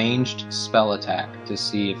a ranged spell attack to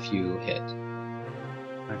see if you hit.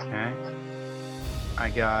 Okay. I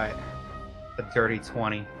got a dirty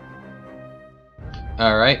 20.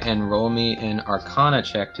 Alright, and roll me an Arcana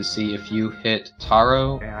check to see if you hit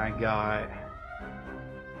Taro. Okay, I got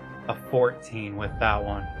a 14 with that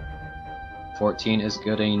one. 14 is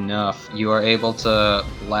good enough. You are able to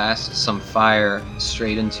blast some fire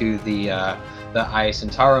straight into the ice,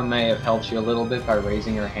 and Taro may have helped you a little bit by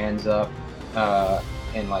raising her hands up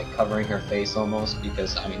and like covering her face almost,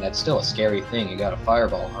 because I mean that's still a scary thing. You got a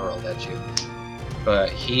fireball hurled at you, but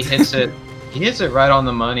he hits it. He hits it right on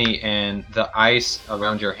the money, and the ice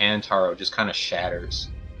around your hand, Taro, just kind of shatters.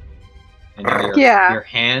 And now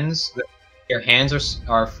your hands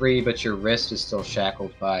are free, but your wrist is still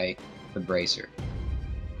shackled by the bracer.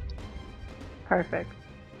 Perfect.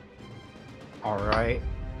 All right.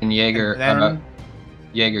 And Jaeger, And then-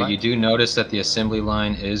 Jaeger, What? you do notice that the assembly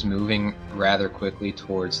line is moving rather quickly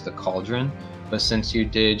towards the cauldron, but since you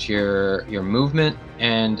did your movement,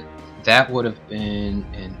 and that would have been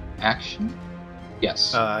an action?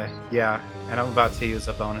 Yes. Yeah, and I'm about to use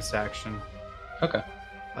a bonus action Okay.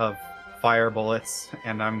 of fire bullets,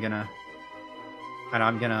 and I'm gonna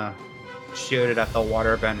shoot it at the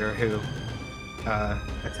waterbender who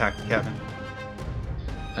attacked Kevin.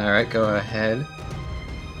 Alright, go ahead.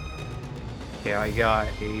 Okay, I got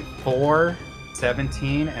a 4,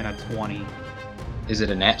 17, and a 20. Is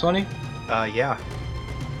it a nat 20? Yeah.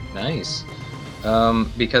 Nice.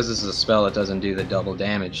 Because this is a spell, it doesn't do the double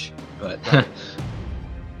damage, but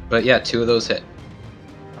but yeah, 2 of those hit.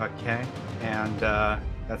 Okay, and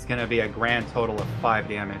that's gonna be a grand total of 5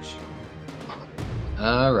 damage.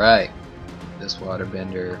 Alright. This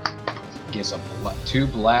waterbender gives 2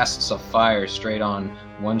 blasts of fire straight on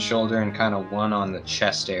one shoulder and kind of one on the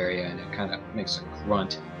chest area, and it kind of makes a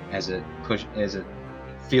grunt as it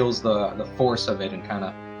feels the force of it and kind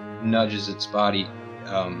of nudges its body,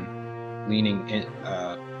 leaning in,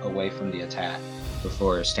 away from the attack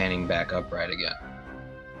before standing back upright again.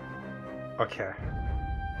 Okay.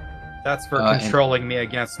 That's for And- controlling me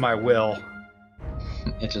against my will.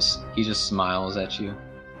 He just smiles at you,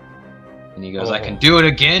 and he goes, Oh. "I can do it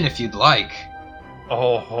again if you'd like."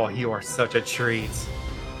 Oh, you are such a treat.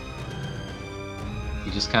 He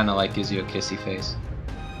just kind of like gives you a kissy face.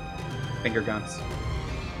 Finger guns.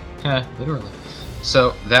 Yeah, literally.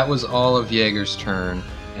 So that was all of Jaeger's turn,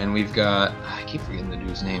 and we've got, I keep forgetting the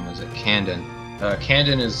dude's name. Was it Candon?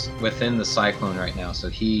 Candon is within the cyclone right now, so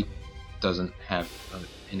he doesn't have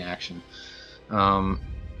an action.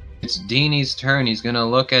 It's Deanie's turn. He's gonna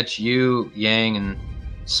look at you, Yang, and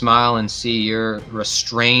smile and see you're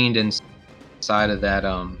restrained inside of that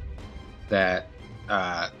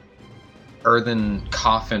earthen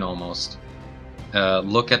coffin almost.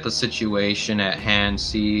 Look at the situation at hand,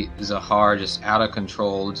 see Zahar just out of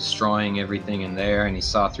control, destroying everything in there, and he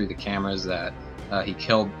saw through the cameras that he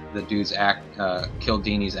killed the dude's killed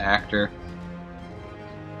Deanie's actor.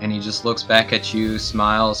 And he just looks back at you,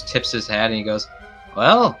 smiles, tips his hat, and he goes,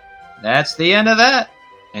 "Well, that's the end of that,"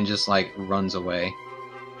 and just like runs away.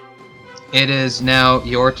 It is now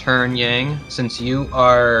your turn, Yang. Since you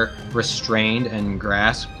are restrained and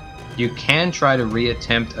grasped, you can try to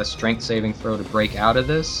reattempt a strength saving throw to break out of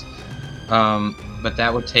this, but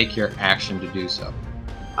that would take your action to do so.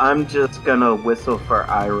 I'm just gonna whistle for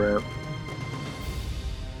Iroh.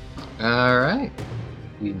 Alright.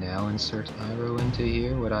 We now insert Iroh into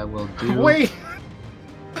here. What I will do... Wait!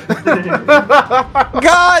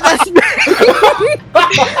 God, that's me!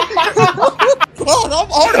 God, I'm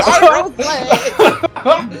on Iroh's leg!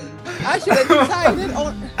 I should have tied it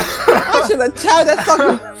on. I should have tied that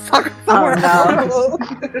sucker somewhere else.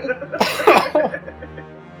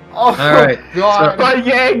 Oh, Alright, God. But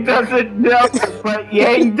Yang doesn't know. But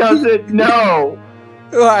Yang doesn't know.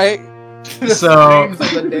 Right. The So-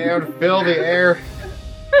 screams of the damned fill the air.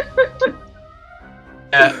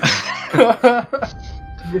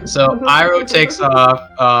 So Iroh takes off.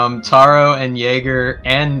 Taro and Jaeger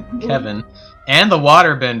and Kevin and the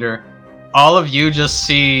waterbender. All of you just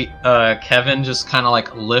see Kevin just kind of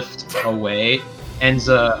like lift away, and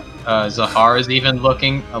Zahar is even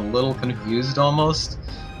looking a little confused almost,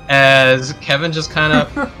 as Kevin just kind of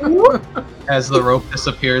as the rope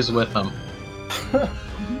disappears with him.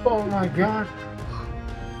 Oh my God.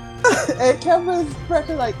 And Kevin's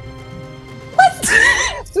pressure like,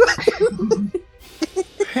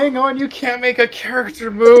 Hang on, you can't make a character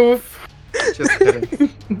move. Just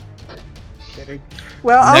kidding. Kidding.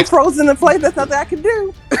 well, I'm Next- frozen in place. There's nothing I can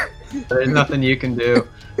do. There's nothing you can do.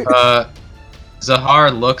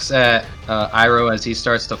 Zahar looks at Iroh as he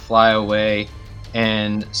starts to fly away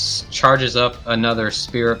and charges up another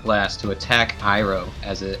Spirit Blast to attack Iroh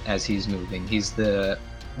as he's moving. He's the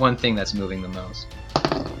one thing that's moving the most.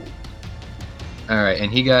 Alright,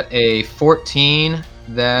 and he got a 14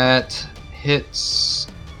 that hits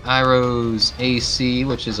Iroh's AC,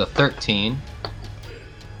 which is a 13.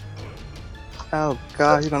 Oh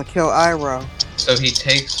God, you're gonna kill Iroh. So he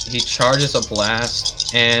charges a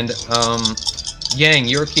blast, and Yang,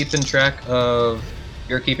 you're keeping track of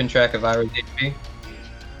Iroh's HP.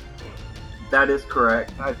 That is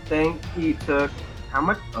correct. I think he took how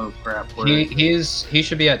much? Oh crap! Where is it? He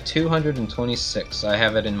should be at 226. I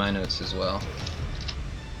have it in my notes as well.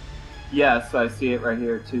 Yes, I see it right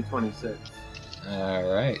here. 226.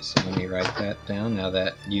 All right, so let me write that down now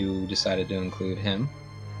that you decided to include him.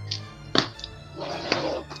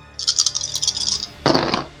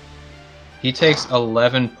 He takes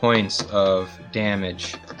 11 points of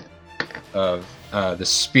damage of the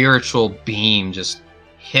spiritual beam just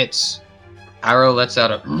hits. Iroh lets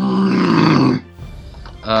out a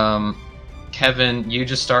Kevin, you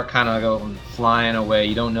just start kind of going flying away.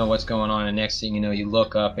 You don't know what's going on, and next thing you know, you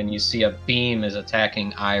look up and you see a beam is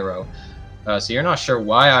attacking Iroh. So you're not sure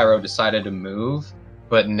why Iroh decided to move,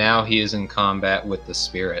 but now he is in combat with the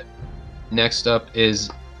spirit. Next up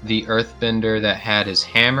is the Earthbender that had his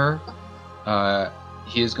hammer.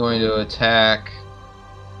 He is going to attack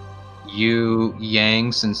you,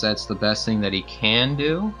 Yang, since that's the best thing that he can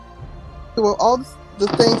do. Well, all the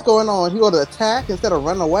things going on, he ought to attack instead of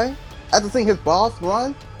run away. After seeing his boss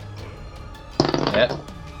run. Yep.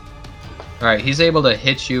 Alright, he's able to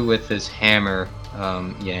hit you with his hammer,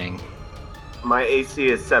 Yang. My AC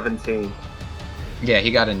is 17. Yeah,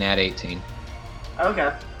 he got a nat 18.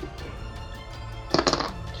 Okay.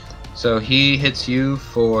 So he hits you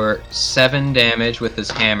for 7 damage with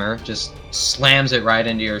his hammer, just slams it right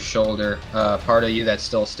into your shoulder, part of you that's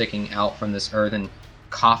still sticking out from this earthen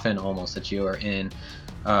coffin almost that you are in.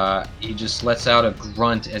 He just lets out a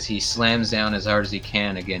grunt as he slams down as hard as he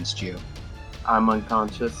can against you. I'm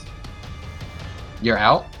unconscious. You're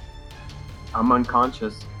out? I'm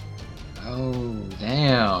unconscious. Oh,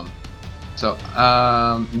 damn. So,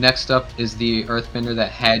 next up is the Earthbender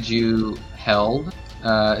that had you held.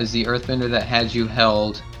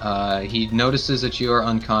 He notices that you are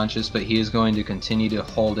unconscious, but he is going to continue to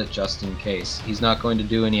hold it just in case. He's not going to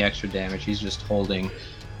do any extra damage. He's just holding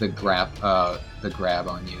the grab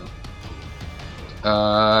on you.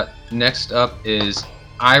 Next up is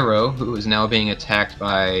Iroh, who is now being attacked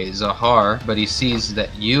by Zahar, but he sees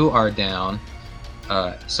that you are down.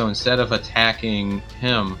 So instead of attacking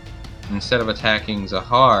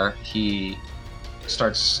Zahar, he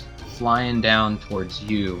starts flying down towards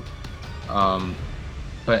you.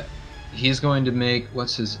 But he's going to make,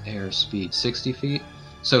 what's his air speed? 60 feet?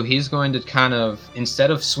 So he's going to kind of,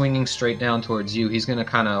 instead of swinging straight down towards you, he's going to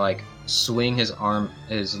kind of like swing his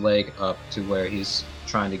leg up to where he's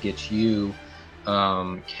trying to get you,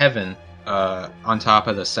 Kevin, on top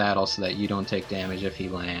of the saddle so that you don't take damage if he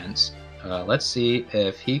lands. Let's see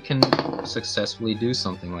if he can successfully do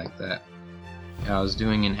something like that. I was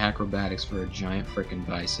doing an acrobatics for a giant frickin'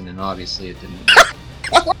 bison, and obviously it didn't.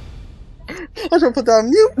 I should put that on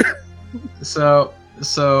mute. So,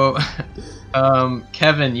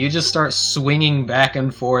 Kevin, you just start swinging back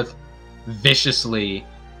and forth viciously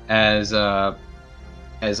as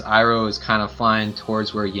Iroh is kind of flying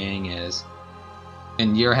towards where Yang is.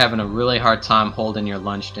 and you're having a really hard time holding your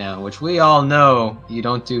lunch down, which we all know you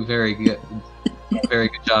don't do very good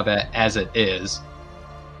job at as it is.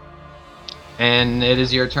 And it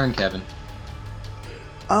is your turn, Kevin.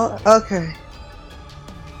 Oh, okay.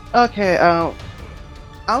 Okay,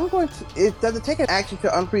 I'm going to... does it take an action to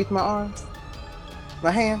unfreeze my arms?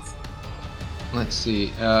 My hands? Let's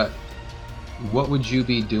see. What would you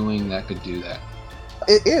be doing that could do that?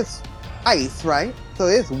 It is ice, right? So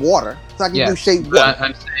it's water. So I can do shape but water.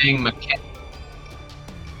 I'm saying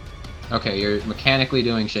Okay, you're mechanically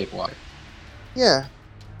doing shape water. Yeah.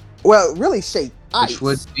 Well, really shape ice. Which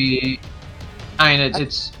would be... I mean,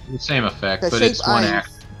 it's the same effect, but it's one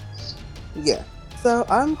action. Yeah. So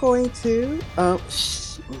I'm going to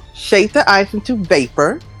shape the ice into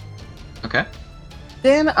vapor. Okay.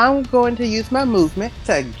 Then I'm going to use my movement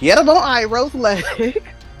to get up on Iroh's leg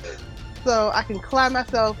so I can climb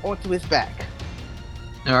myself onto his back.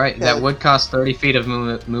 Alright, that would cost 30 feet of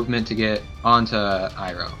movement to get onto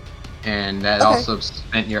Iroh. And that also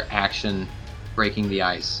spent your action breaking the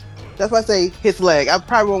ice. That's why I say his leg. I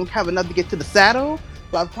probably won't have enough to get to the saddle,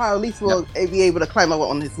 but I probably at least will be able to climb up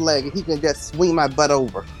on his leg and he can just swing my butt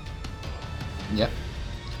over. Yep.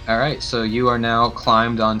 Alright, so you are now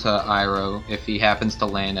climbed onto Iroh. If he happens to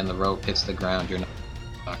land and the rope hits the ground, you're not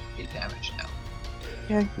going to get damaged now.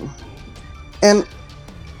 Okay.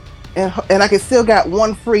 And I can still got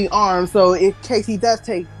one free arm, so in case he does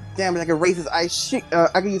take damage, I can raise his ice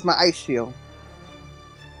I can use my ice shield.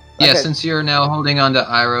 Yeah, since you're now holding onto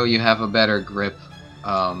Iroh, you have a better grip.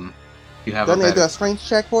 You have Do I need to do a strength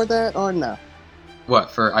check for that, or no?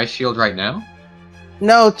 What, for Ice Shield right now?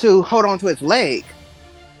 No, to hold on to his leg.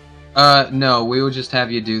 No, we would just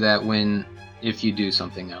have you do that if you do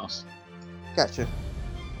something else. Gotcha.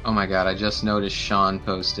 Oh my god, I just noticed Sean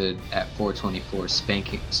posted at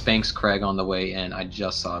 4:24 Spanks Craig on the way in. I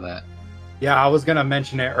just saw that. Yeah, I was gonna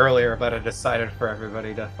mention it earlier, but I decided for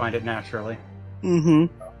everybody to find it naturally. Mm-hmm.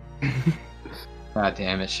 God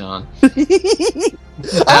damn it, Sean.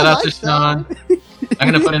 Shout out to Sean. I'm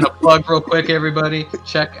going to put in a plug real quick, everybody.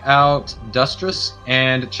 Check out Dustrous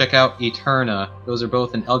and check out Eterna. Those are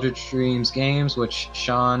both in Eldritch Dreams games, which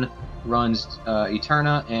Sean runs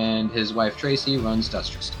Eterna and his wife Tracy runs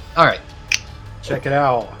Dustrous. Alright. Check it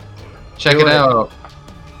out. Check it out.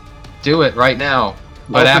 Do it right now.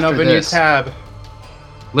 But Open after up a new tab.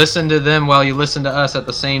 Listen to them while you listen to us at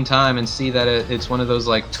the same time and see that it's one of those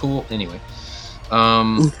like tool. Anyway,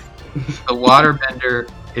 the waterbender.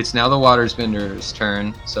 It's now the waterbender's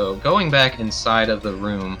turn. So going back inside of the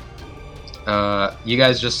room, you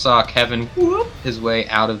guys just saw Kevin whoop his way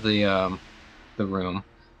out of the room,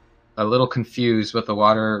 a little confused. But the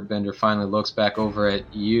waterbender finally looks back over at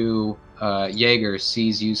you. Jaeger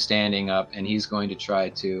sees you standing up, and he's going to try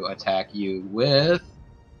to attack you with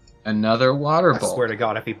another water bolt. I swear to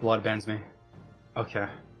God, if he bloodbends me. Okay.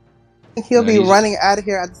 He'll be running out of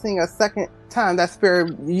here after seeing a second time that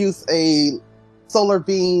spirit use a solar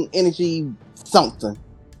beam energy something.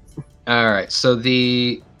 Alright, so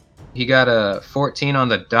he got a 14 on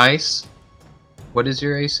the dice. What is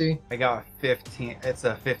your AC? I got 15. It's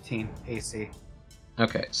a 15 AC.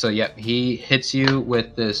 Okay, so yep, he hits you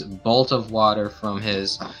with this bolt of water from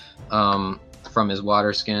his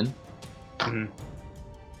water skin. Mm-hmm.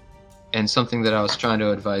 And something that I was trying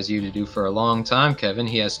to advise you to do for a long time, Kevin,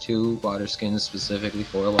 he has 2 water skins specifically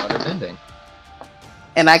for water bending.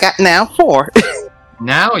 And I got now 4.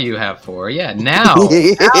 Now you have 4, yeah, now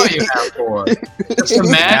you have 4. Just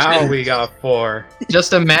imagine. Now we got 4.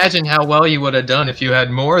 Just imagine how well you would have done if you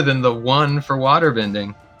had more than the 1 for water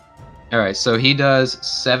bending. Alright, so he does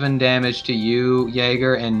 7 damage to you,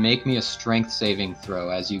 Jaeger, and make me a strength saving throw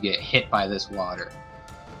as you get hit by this water.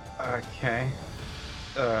 Okay.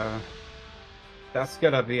 That's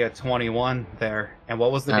gonna be a 21 there. And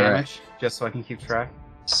what was the damage? Just so I can keep track.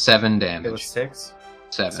 7 damage. It was 6?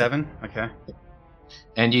 7. 7? Okay.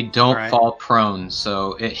 And you don't fall prone,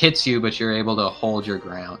 so it hits you, but you're able to hold your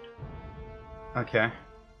ground. Okay.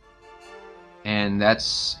 And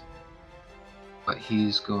that's what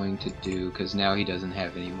he's going to do, because now he doesn't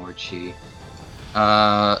have any more chi.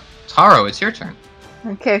 Taro, it's your turn.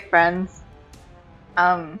 Okay, friends.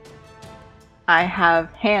 I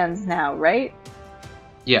have hands now, right?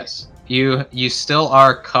 Yes. You still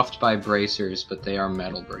are cuffed by bracers, but they are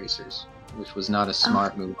metal bracers, which was not a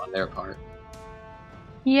smart move on their part.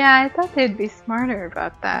 Yeah, I thought they'd be smarter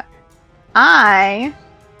about that. I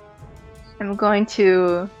am going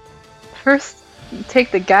to first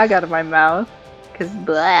take the gag out of my mouth, because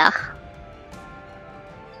blah.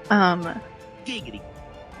 Giggity.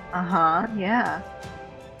 Yeah.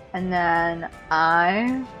 And then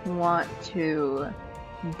I want to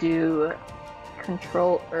do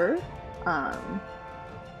control Earth,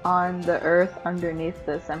 on the Earth underneath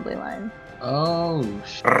the assembly line. Oh,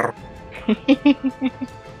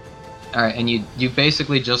 Alright, and you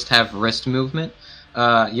basically just have wrist movement.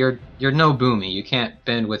 You're no Boomy. You can't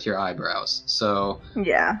bend with your eyebrows. So,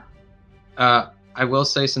 Yeah. I will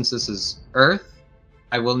say, since this is Earth,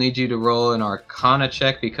 I will need you to roll an Arcana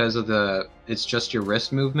check because of it's just your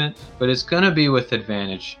wrist movement, but it's gonna be with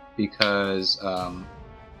advantage because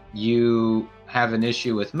you have an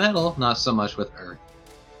issue with metal, not so much with Earth.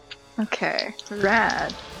 Okay.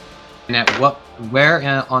 Rad. And at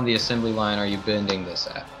where on the assembly line are you bending this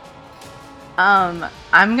at? I'm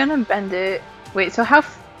gonna bend it. Wait, so how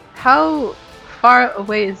far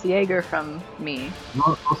away is Jaeger from me?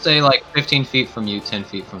 I'll say like 15 feet from you, 10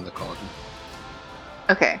 feet from the cauldron.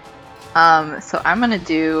 Okay. So I'm gonna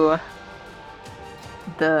do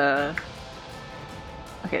the.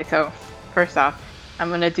 Okay, so first off, I'm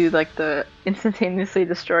gonna do like the instantaneously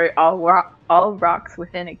destroy all rocks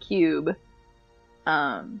within a cube.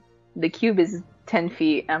 The cube is 10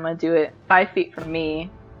 feet. I'm gonna do it 5 feet from me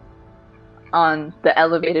on the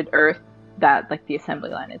elevated Earth that like the assembly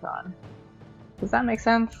line is on. Does that make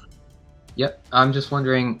sense? Yep. I'm just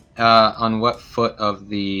wondering on what foot of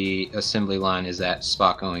the assembly line is that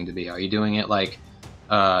spot going to be? Are you doing it like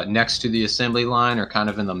next to the assembly line or kind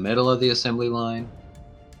of in the middle of the assembly line?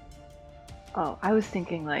 Oh, I was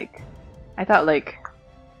thinking like, I thought like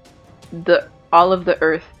all of the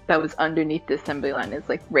Earth that was underneath the assembly line is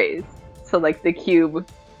like raised. So like the cube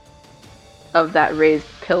of that raised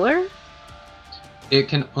pillar. It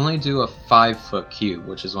can only do a 5-foot cube,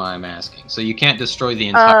 which is why I'm asking. So you can't destroy the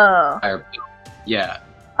entire building. Yeah.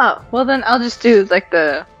 Oh, well then I'll just do like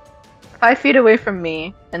the 5 feet away from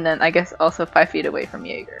me, and then I guess also 5 feet away from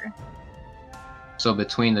Jaeger. So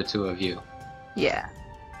between the two of you. Yeah.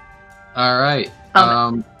 All right.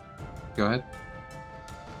 Um, Go ahead.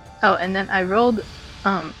 Oh, and then I rolled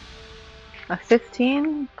a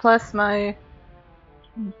 15 plus my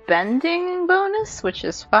bending bonus, which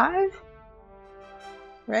is 5.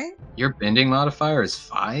 Right? Your bending modifier is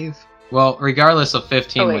 5? Well, regardless of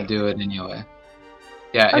 15 would do it anyway.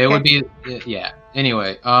 Yeah, Okay. it would be. Yeah.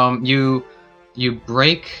 Anyway, you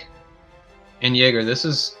break. And Jaeger, this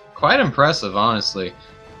is quite impressive, honestly.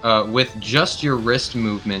 With just your wrist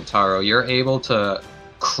movement, Taro, you're able to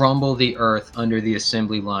crumble the earth under the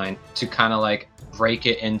assembly line to kind of like break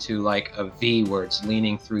it into like a V where it's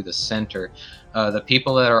leaning through the center. The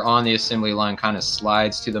people that are on the assembly line kind of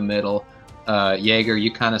slides to the middle. Jaeger,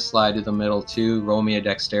 you kind of slide to the middle too. Roll me a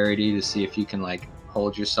dexterity to see if you can like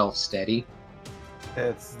hold yourself steady.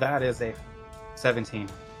 That is a 17.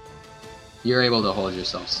 You're able to hold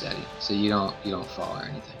yourself steady, so you don't fall or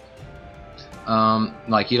anything.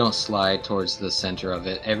 Like you don't slide towards the center of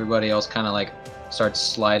it. Everybody else kind of like starts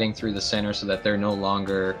sliding through the center so that they're no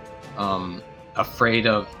longer afraid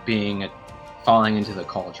of falling into the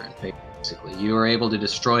cauldron. Basically, you are able to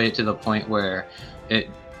destroy it to the point where it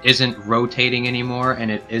isn't rotating anymore, and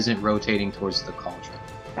it isn't rotating towards the cauldron.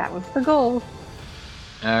 That was the goal.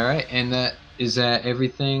 All right, and is that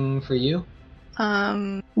everything for you?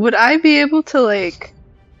 Would I be able to like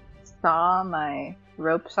saw my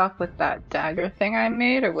ropes off with that dagger thing I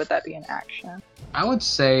made, or would that be an action? I would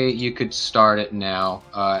say you could start it now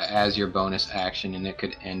as your bonus action, and it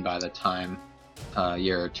could end by the time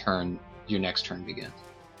your next turn begins.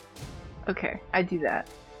 Okay, I do that.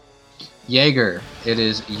 Jaeger, it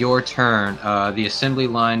is your turn. The assembly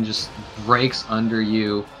line just breaks under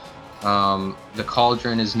you. The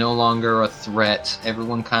cauldron is no longer a threat.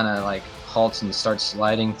 Everyone kind of like halts and starts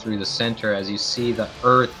sliding through the center as you see the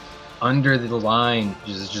earth under the line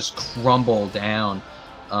just crumble down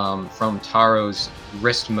from Taro's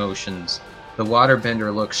wrist motions. The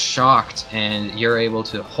waterbender looks shocked, and you're able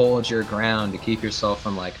to hold your ground to keep yourself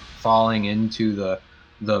from like falling into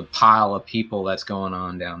the pile of people that's going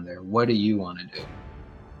on down there. What do you want to do?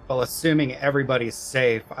 Well, assuming everybody's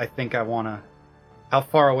safe, I think I want to... How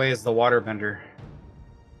far away is the waterbender?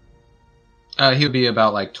 He'll be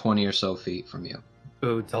about like 20 or so feet from you.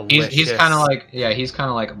 Ooh, delicious. He's kind of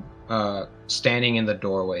like standing in the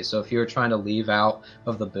doorway. So if you were trying to leave out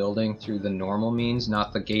of the building through the normal means,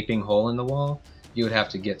 not the gaping hole in the wall, you would have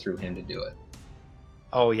to get through him to do it.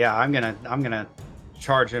 Oh yeah, I'm gonna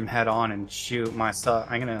charge him head on and shoot myself.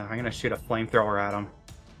 I'm gonna shoot a flamethrower at him.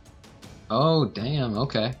 Oh damn!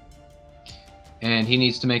 Okay. And he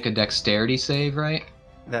needs to make a dexterity save, right?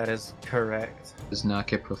 That is correct. Does not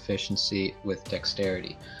get proficiency with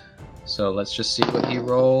dexterity. So let's just see what he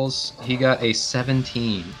rolls. He got a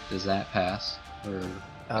 17. Does that pass?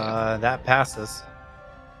 That passes.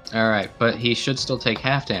 All right, but he should still take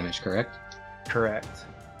half damage, correct? Correct.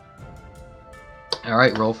 All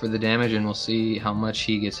right, roll for the damage, and we'll see how much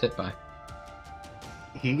he gets hit by.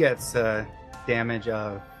 He gets damage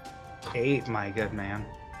of 8, my good man.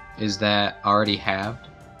 Is that already halved?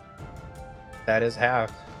 That is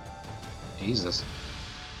halved. Jesus.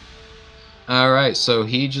 All right, so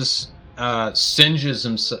he just singes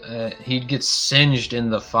himself. He gets singed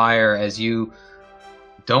in the fire as you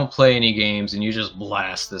don't play any games, and you just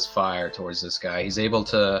blast this fire towards this guy. He's able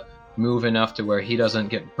to move enough to where he doesn't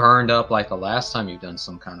get burned up like the last time you've done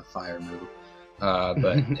some kind of fire move.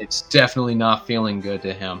 But it's definitely not feeling good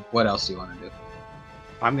to him. What else do you want to do?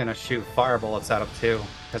 I'm gonna shoot fire bullets at him too,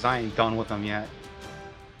 because I ain't done with them yet.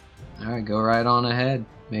 All right, go right on ahead.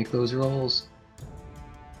 Make those rolls.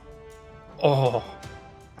 Oh,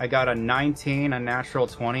 I got a 19, a natural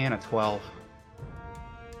 20, and a 12.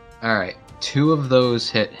 All right, 2 of those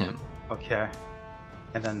hit him. Okay.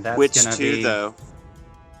 And then that's Which gonna 2 be... though?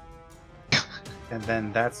 And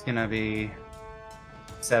then that's gonna be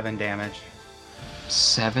 7 damage.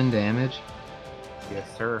 7 damage? Yes,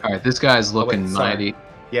 sir. All right, this guy's looking sorry. mighty.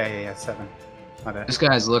 Yeah, 7. My bad. This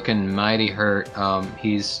guy's looking mighty hurt.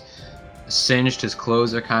 He's singed. His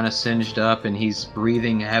clothes are kind of singed up, and he's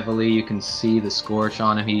breathing heavily. You can see the scorch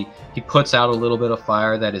on him. He puts out a little bit of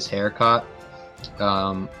fire that his hair caught,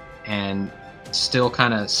 and still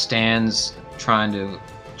kind of stands trying to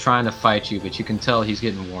fight you, but you can tell he's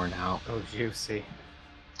getting worn out. Oh, juicy.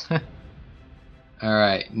 All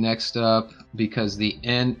right, next up, because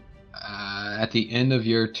at the end of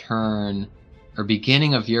your turn, or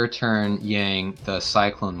beginning of your turn, Yang, the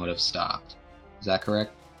cyclone would have stopped. Is that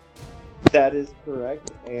correct? That is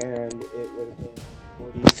correct, and it would have been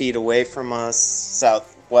 40 feet away from us,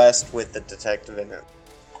 southwest, with the detective in it.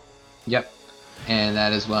 Yep. And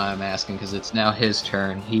that is why I'm asking, because it's now his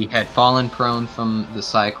turn. He had fallen prone from the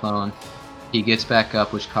cyclone. He gets back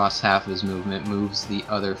up, which costs half his movement, moves the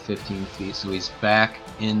other 15 feet. So he's back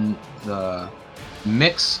in the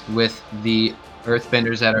mix with the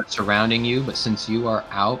earthbenders that are surrounding you, but since you are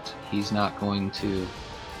out, he's not going to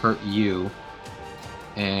hurt you.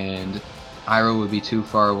 And Iroh would be too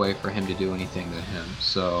far away for him to do anything to him.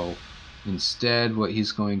 So instead, what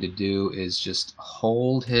he's going to do is just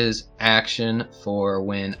hold his action for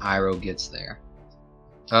when Iroh gets there.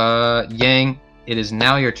 Yang, it is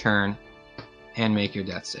now your turn, and make your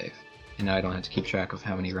death save. And now I don't have to keep track of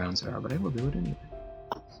how many rounds there are, but I will do it anyway.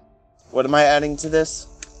 What am I adding to this?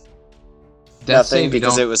 Death Nothing, save,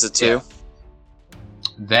 because it was a 2. Yeah.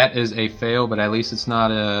 That is a fail, but at least it's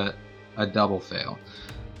not a double fail.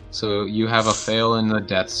 So you have a fail in the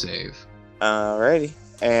death save. Alrighty.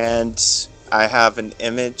 And I have an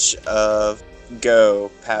image of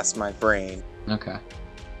Go past my brain. Okay.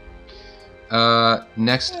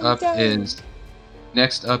 Next up is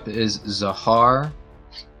Zahar.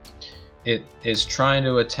 It is trying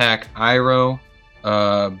to attack Iroh,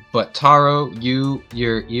 but Taro,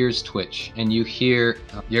 your ears twitch, and you hear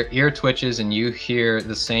your ear twitches, and you hear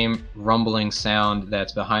the same rumbling sound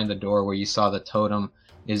that's behind the door where you saw the totem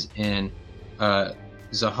is in.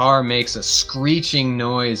 Zahar makes a screeching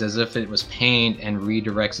noise as if it was pained and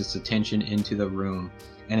redirects its attention into the room,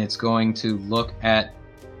 and it's going to look at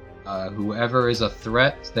whoever is a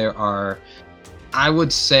threat. There are, I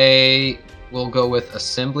would say, we'll go with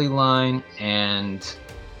assembly line and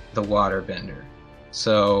the waterbender.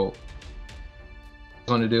 So I'm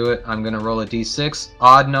going to do it. I'm going to roll a d6.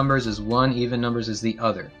 Odd numbers is one, even numbers is the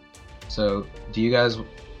other. So do you guys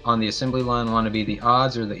on the assembly line want to be the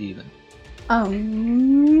odds or the even?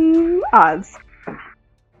 Odds.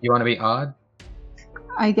 You want to be odd?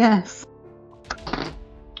 I guess.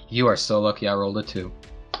 You are so lucky I rolled a 2.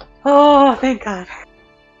 Oh, thank God.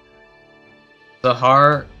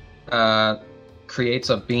 Zahar creates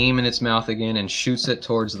a beam in its mouth again and shoots it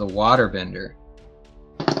towards the waterbender.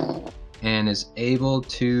 And is able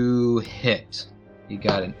to hit. He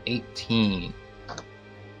got an 18.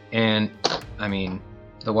 And, I mean,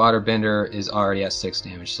 the waterbender is already at 6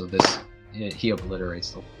 damage, so he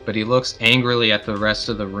obliterates them. But he looks angrily at the rest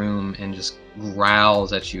of the room and just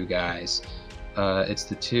growls at you guys. It's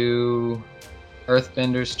the 2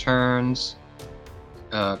 earthbenders' turns.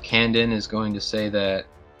 Kandin is going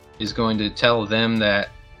to tell them that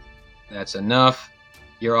that's enough.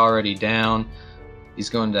 You're already down. He's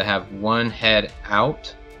going to have one head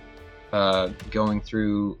out, going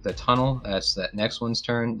through the tunnel. That's that next one's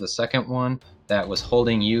turn. The second one that was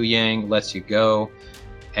holding you, Yang, lets you go,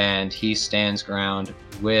 and he stands ground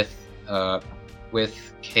with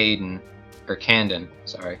Kandin,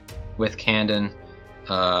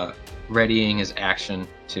 readying his action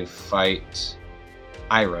to fight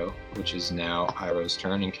Iroh, which is now Iroh's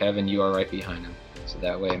turn. And Kevin, you are right behind him, so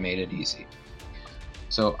that way I made it easy.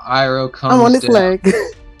 So Iroh comes I'm on his down. leg.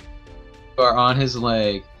 You are on his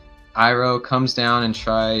leg. Iroh comes down and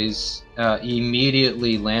tries,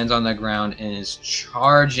 immediately lands on the ground and is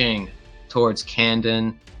charging towards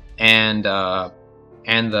Candon and the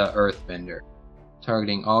Earthbender,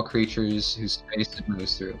 targeting all creatures whose space it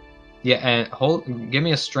moves through. Yeah, and give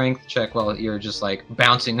me a strength check while you're just like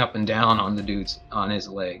bouncing up and down on the dude's on his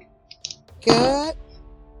leg. Good.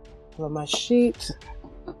 On my sheet,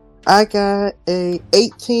 I got a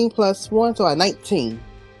 18 plus 1, so a 19.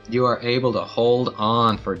 You are able to hold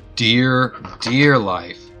on for dear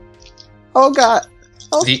life. Oh God!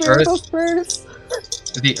 Oh The spirits! earth- Oh spirits!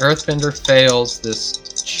 The Earthbender fails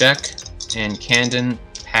this check, and Candon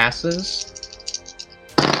passes.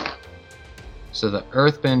 So the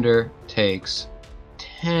Earthbender takes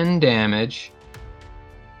 10 damage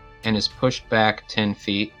and is pushed back 10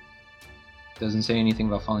 feet. Doesn't say anything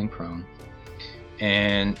about falling prone.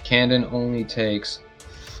 And Candon only takes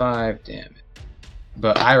 5 damage.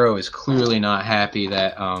 But Iroh is clearly not happy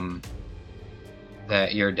that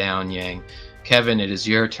that you're down, Yang. Kevin, it is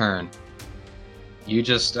your turn. You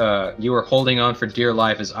just you were holding on for dear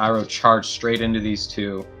life as Iroh charged straight into these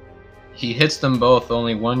two. He hits them both,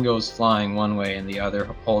 only one goes flying one way and the other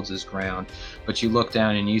holds his ground. But you look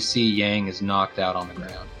down and you see Yang is knocked out on the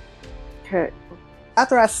ground. Okay.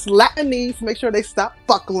 After I slap my knees, make sure they stop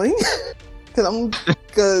buckling,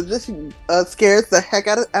 because this scares the heck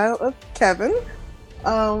out of Kevin.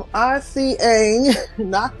 I see Aang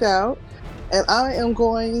knocked out, and I am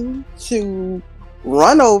going to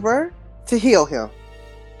run over to heal him.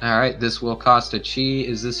 Alright, this will cost a chi.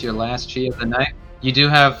 Is this your last chi of the night? You do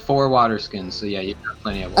have 4 water skins, so yeah, you've got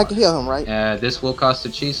plenty of I water. can heal him, right? This will cost a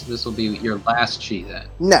chi, so this will be your last chi then.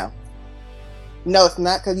 No, it's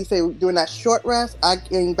not, because you say during that short rest, I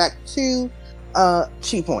gain back 2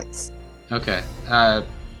 chi points. Okay.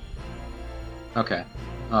 Okay.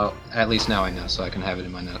 Well, at least now I know, so I can have it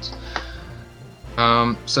in my notes.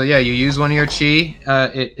 So yeah, you use one of your chi.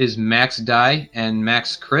 It is max die and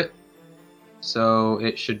max crit. So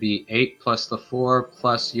it should be 8 plus the 4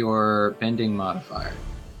 plus your bending modifier.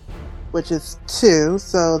 Which is 2,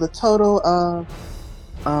 so the total of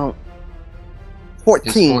 14.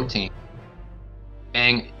 Is 14.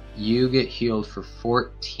 Bang, you get healed for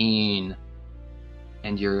 14.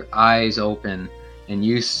 And your eyes open. And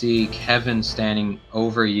you see Kevin standing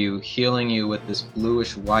over you, healing you with this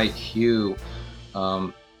bluish-white hue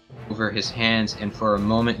over his hands. And for a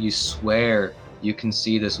moment you swear you can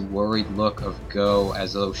see this worried look of Go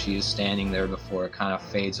as though she is standing there before it kind of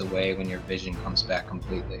fades away when your vision comes back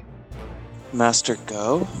completely. Master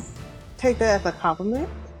Go? Take that as a compliment.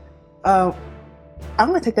 I'm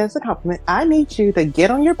going to take that as a compliment. I need you to get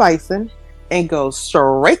on your bison and go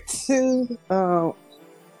straight to the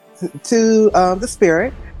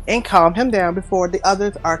spirit and calm him down before the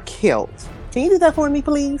others are killed. Can you do that for me,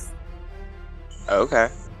 please? Okay.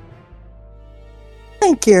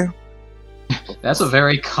 Thank you. That's a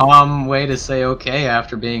very calm way to say okay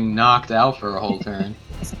after being knocked out for a whole turn.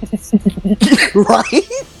 Right?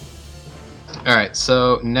 Alright,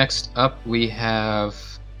 so next up we have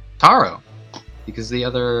Taro, because the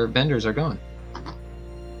other benders are gone.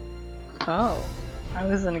 Oh, I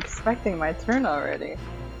wasn't expecting my turn already.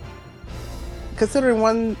 Considering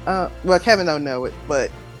one, well, Kevin don't know it,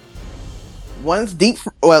 but one's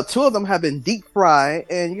two of them have been deep fried,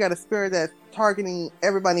 and you got a spirit that's targeting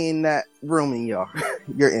everybody in that room you're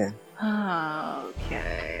in.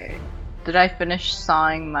 Okay. Did I finish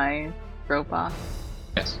sawing my rope off?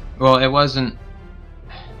 Yes. Well, it wasn't...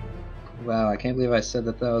 Wow, I can't believe I said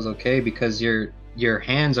that was okay, because your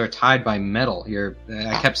hands are tied by metal.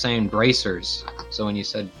 I kept saying bracers, so when you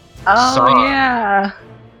said Oh, saw, yeah.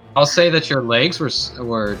 I'll say that your legs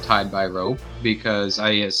were tied by rope, because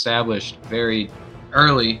I established very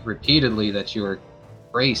early, repeatedly, that you were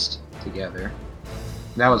braced together.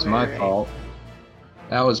 That was my Right. fault.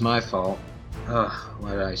 That was my fault. Ugh,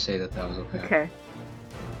 why did I say that was okay? Okay.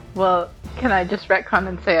 Well, can I just retcon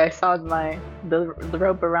and say I sawed the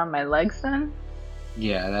rope around my legs then?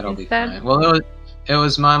 Yeah, that'll be Instead? fine. Well, it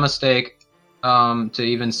was my mistake to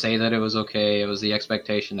even say that it was okay. It was the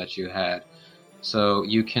expectation that you had. So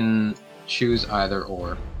you can choose either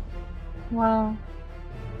or. Well,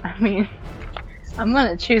 I mean, I'm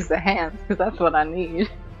gonna choose the hands because that's what I need.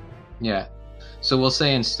 Yeah. So we'll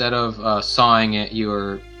say instead of sawing it,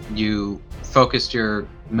 you focused your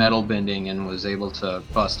metal bending and was able to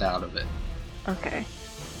bust out of it. Okay.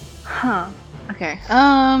 Huh. Okay.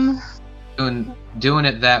 Doing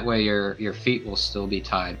it that way, your feet will still be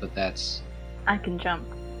tied, but that's... I can jump.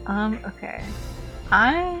 Okay.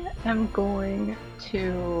 I'm gonna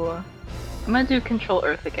do Control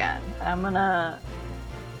Earth again. I'm gonna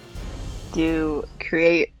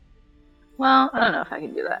create. Well, I don't know if I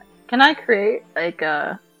can do that. Can I create like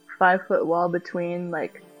a 5-foot wall between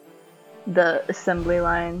like the assembly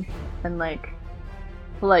line and like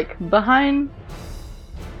behind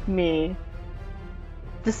me?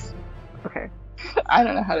 Just okay. I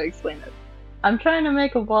don't know how to explain it. I'm trying to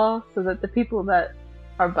make a wall so that the people that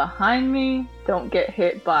are behind me don't get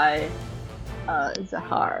hit by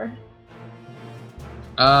Zahar.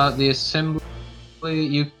 The assembly,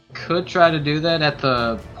 you could try to do that at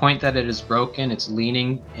the point that it is broken. It's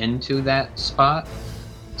leaning into that spot,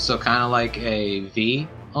 so kind of like a V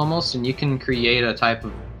almost, and you can create a type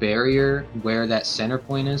of barrier where that center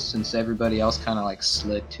point is, since everybody else kind of like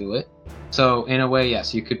slid to it. So in a way,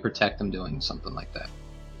 yes, you could protect them doing something like that.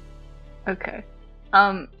 Okay.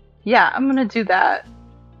 Yeah, I'm gonna do that.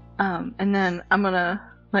 And then I'm gonna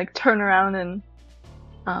like turn around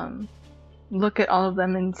and look at all of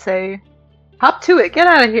them and say, "Hop to it! Get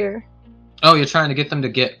out of here!" Oh, you're trying to get them to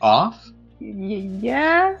get off?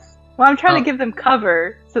 Yes. Well, I'm trying to give them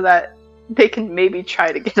cover so that they can maybe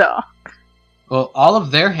try to get off. Well, all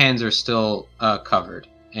of their hands are still covered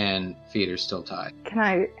and feet are still tied. Can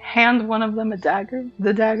I hand one of them a dagger?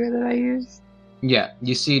 The dagger that I used? Yeah,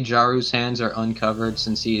 you see Jaru's hands are uncovered.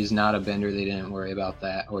 Since he is not a bender, they didn't worry about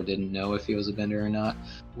that or didn't know if he was a bender or not.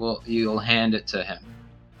 Well, you'll hand it to him.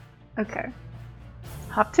 Okay.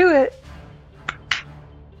 Hop to it.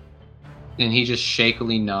 And he just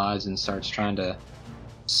shakily nods and starts trying to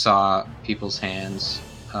saw people's hands.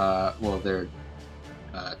 They're...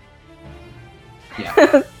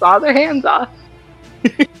 yeah. Saw their hands off.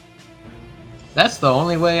 That's the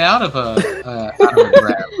only way out of a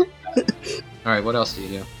grab. Alright, what else do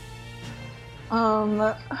you do?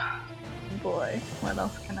 Boy, what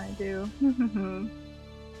else can I do?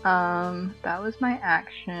 That was my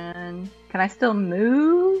action. Can I still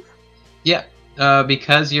move? Yeah,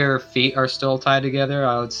 because your feet are still tied together,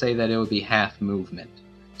 I would say that it would be half movement.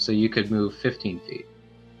 So you could move 15 feet.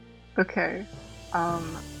 Okay.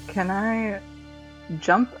 Can I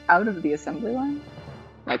jump out of the assembly line?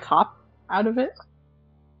 Like hop out of it?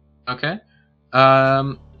 Okay.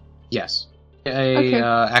 Yes. Okay.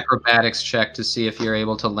 Acrobatics check to see if you're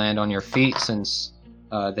able to land on your feet since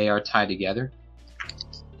they are tied together.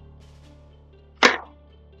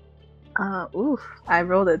 I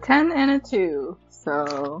rolled a 10 and a 2.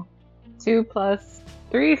 So 2 plus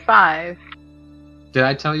 3, 5. Did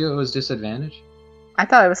I tell you it was disadvantage? I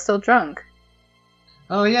thought I was still drunk.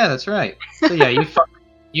 Oh yeah, that's right. So yeah,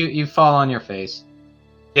 you fall on your face.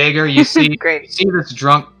 Jaeger, you see Great. You see this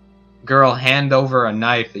drunk girl hand over a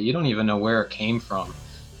knife that you don't even know where it came from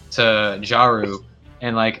to Jaru,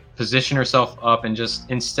 and like position herself up, and just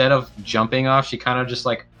instead of jumping off, she kind of just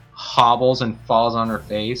like hobbles and falls on her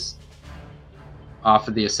face off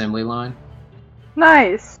of the assembly line.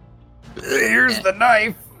 Nice. Here's the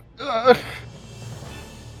knife.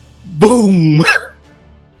 Boom!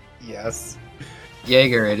 Yes.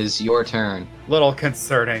 Jaeger, it is your turn. Little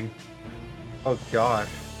concerning. Oh god.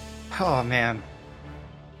 Oh man.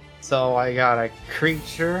 So I got a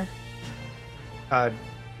creature, a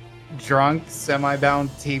drunk,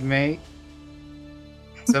 semi-bound teammate,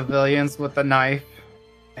 civilians with a knife,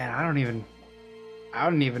 and I don't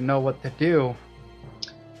even know what to do.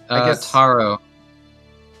 I guess Taro,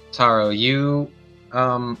 you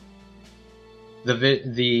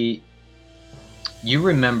you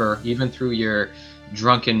remember even through your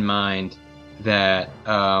drunken mind that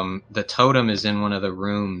the totem is in one of the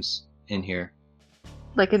rooms in here.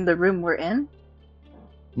 Like in the room we're in?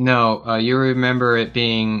 No, you remember it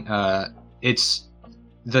being it's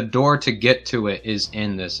the door to get to it is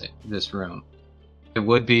in this room. It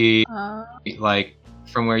would be like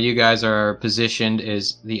from where you guys are positioned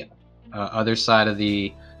is the other side of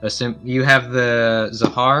the you have the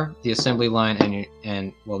Zahar, the assembly line,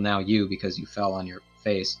 and well now you because you fell on your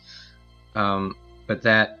face. But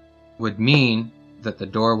that would mean that the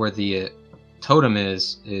door where the totem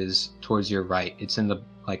is towards your right. It's in the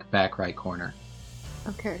like back right corner.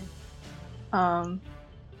 Okay.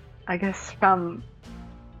 I guess from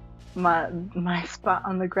my spot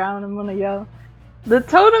on the ground, I'm gonna yell, "The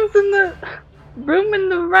totem's in the room in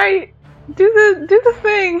the right. Do the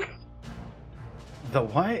thing. The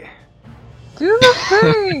what? Do the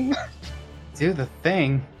thing." Do the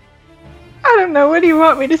thing? I don't know. What do you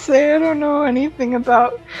want me to say? I don't know anything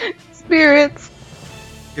about spirits.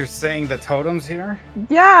 You're saying the totem's here?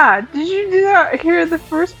 Yeah. Did you not hear the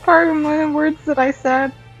first part of my words that I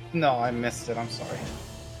said? No, I missed it. I'm sorry.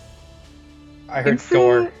 I heard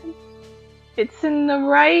door. It's in the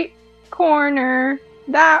right corner.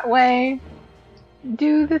 That way.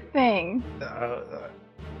 Do the thing.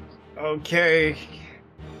 Okay.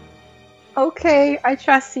 Okay, I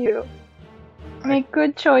trust you. Make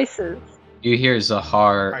good choices. You hear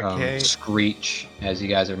Zahar Okay. screech as you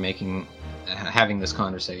guys are having this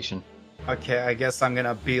conversation. Okay, I guess I'm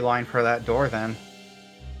gonna beeline for that door then.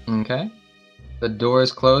 Okay. The door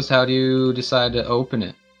is closed. How do you decide to open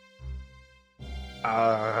it?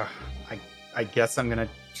 I guess I'm gonna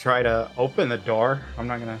try to open the door. I'm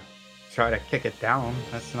not gonna try to kick it down.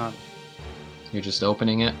 That's not. You're just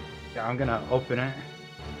opening it? Yeah, I'm gonna open it.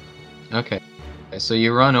 Okay. So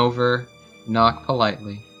you run over, knock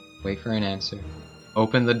politely, wait for an answer,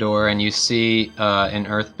 open the door, and you see an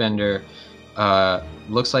earthbender.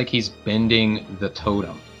 Looks like he's bending the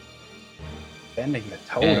totem. Bending the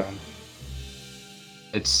totem.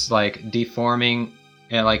 It's like deforming,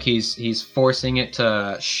 and like he's forcing it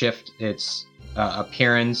to shift its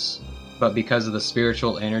appearance, but because of the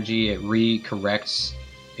spiritual energy, it recorrects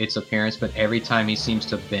its appearance. But every time he seems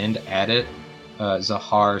to bend at it,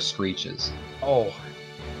 Zahar screeches. Oh,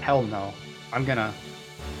 hell no! I'm gonna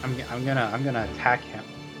attack him.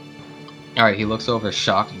 All right, he looks over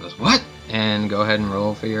shocked and goes, "What?" And go ahead and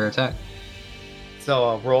roll for your attack. So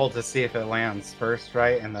I'll roll to see if it lands first,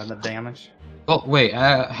 right, and then the damage. Oh wait,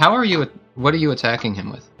 how are you? What are you attacking him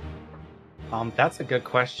with? That's a good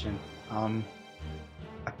question. I'm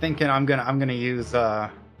thinking I'm gonna use.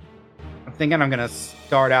 I'm thinking I'm gonna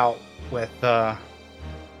start out with.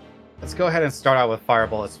 Let's go ahead and start out with fire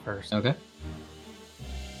bullets first. Okay.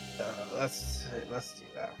 Let's do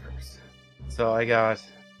that first. So I got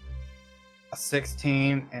a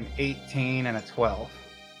 16, an 18, and a 12.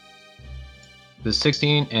 The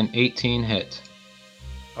 16 and 18 hit.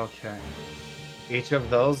 Okay. Each of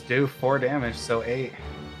those do 4 damage, so 8.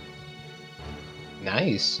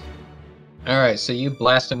 Nice. Alright, so you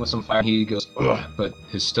blast him with some fire. He goes, ugh, but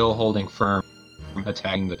is still holding firm,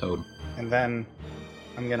 attacking the totem. And then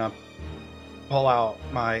I'm gonna pull out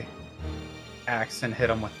my axe and hit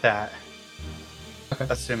him with that. Okay.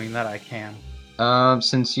 Assuming that I can.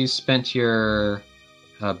 Since you spent your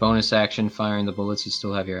bonus action firing the bullets, you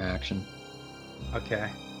still have your action. Okay.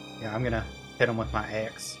 Yeah, I'm gonna hit him with my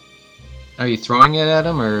axe. Are you throwing it at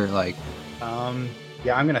him, or like...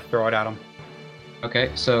 Yeah, I'm gonna throw it at him.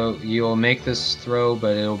 Okay, so you'll make this throw,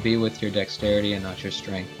 but it'll be with your dexterity and not your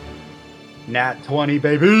strength. Nat 20,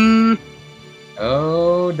 baby!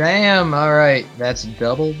 Oh, damn! Alright, that's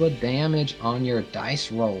double the damage on your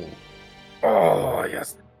dice roll. Oh,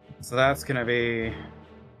 yes. So that's gonna be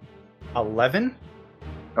 11?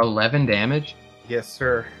 11 damage? Yes,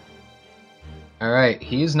 sir. Alright,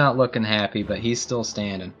 he's not looking happy, but he's still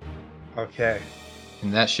standing. Okay.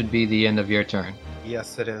 And that should be the end of your turn.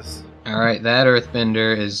 Yes, it is. Alright, that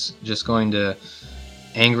earthbender is just going to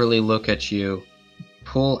angrily look at you,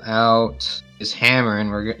 pull out his hammer,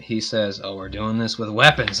 and he says, "Oh, we're doing this with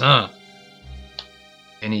weapons, huh?"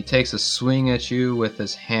 And he takes a swing at you with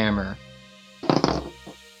his hammer.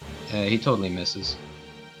 He totally misses.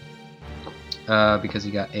 Because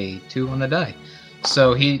he got a 2 on the die.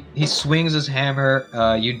 So he swings his hammer,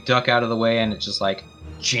 you duck out of the way, and it just like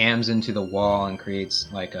jams into the wall and creates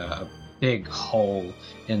like a big hole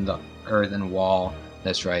in the earthen wall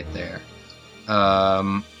that's right there.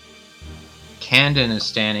 Candon is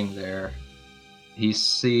standing there. He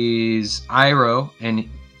sees Iroh, and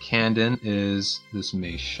Candon is... This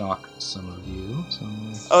may shock some of you.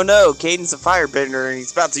 Oh no, Caden's a firebender and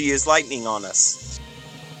he's about to use lightning on us.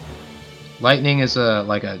 Lightning is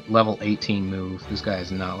like a level 18 move. This guy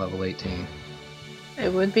is not level 18.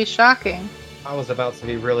 It would be shocking. I was about to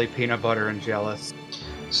be really peanut butter and jealous.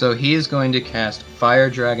 So he is going to cast Fire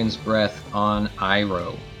Dragon's Breath on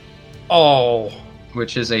Iroh. Oh!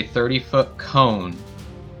 Which is a 30-foot cone.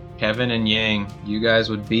 Kevin and Yang, you guys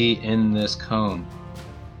would be in this cone.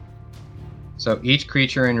 So each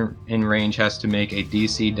creature in range has to make a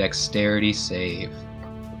DC Dexterity save.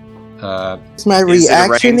 It's my Is it a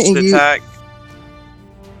reaction, ranged and you. attack?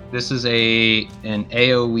 This is an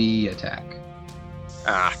AoE attack.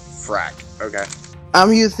 Ah, frack. Okay.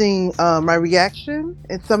 I'm using my reaction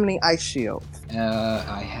and summoning Ice Shield.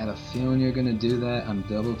 I had a feeling you're gonna do that. I'm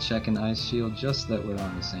double checking Ice Shield just that we're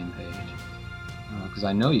on the same page. Because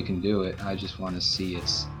I know you can do it. I just want to see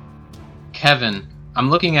it's... Kevin, I'm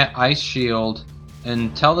looking at Ice Shield.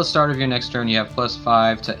 Until the start of your next turn, you have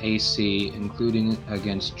 +5 to AC, including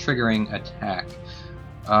against triggering attack.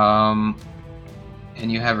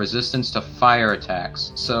 And you have resistance to fire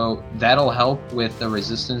attacks. So that'll help with the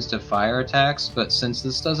resistance to fire attacks, but since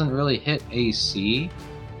this doesn't really hit AC,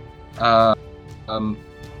 I'm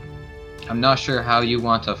not sure how you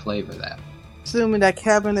want to flavor that. Assuming that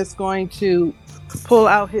Kevin is going to pull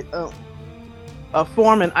out his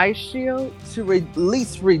form an Ice Shield to at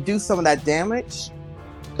least reduce some of that damage.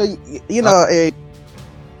 So, you know, a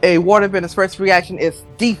waterbend's first reaction is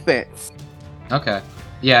defense. Okay.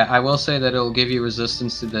 Yeah, I will say that it'll give you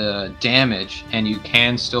resistance to the damage, and you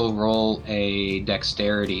can still roll a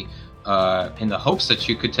dexterity in the hopes that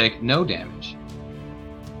you could take no damage.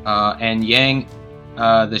 And Yang,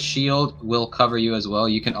 the shield will cover you as well.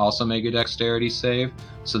 You can also make a dexterity save,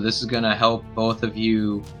 so this is going to help both of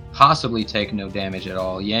you possibly take no damage at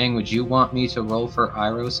all. Yang, would you want me to roll for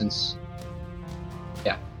Iroh since...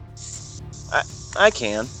 Yeah. I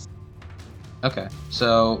can. Okay,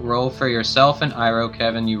 so roll for yourself and Iroh.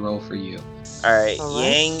 Kevin, you roll for you. Alright,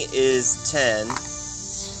 Yang is 10,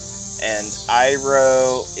 and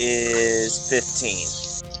Iroh is 15.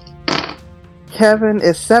 Kevin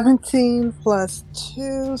is 17 plus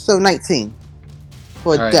 2, so 19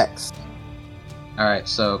 for All right. Dex. Alright,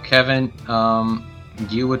 so Kevin,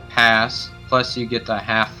 you would pass, plus you get the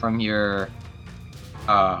half from your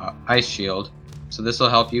ice shield. So this will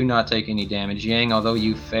help you not take any damage. Yang, although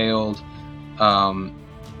you failed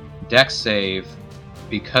Dex save,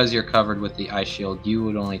 because you're covered with the ice shield, you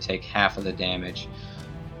would only take half of the damage.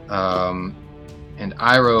 And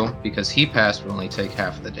Iroh, because he passed, would only take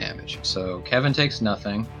half of the damage. So Kevin takes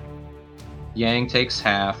nothing. Yang takes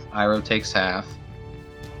half. Iroh takes half.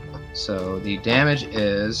 So the damage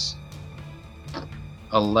is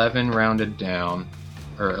 11 rounded down,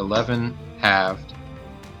 or 11 halved,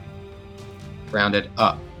 rounded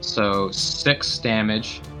up. So 6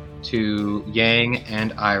 damage to Yang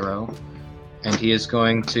and Iroh, and he is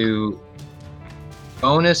going to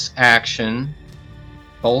bonus action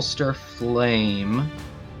bolster flame.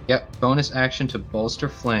 Yep, bonus action to bolster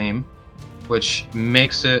flame, which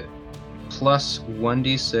makes it plus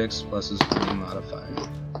 1d6 plus his flame modifier.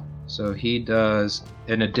 So he does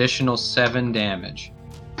an additional 7 damage.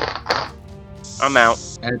 I'm out.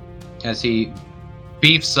 As he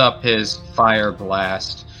beefs up his fire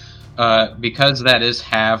blast. Because that is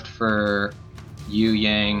halved for you,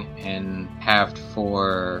 Yang, and halved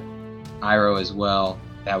for Iroh as well,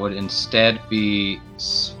 that would instead be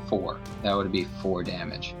 4. That would be 4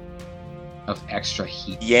 damage of extra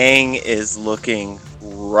heat. Yang is looking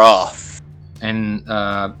rough. And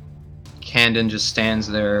Candon just stands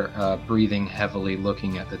there, breathing heavily,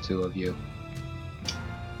 looking at the two of you.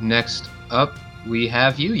 Next up, we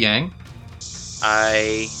have you, Yang.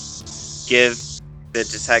 I give the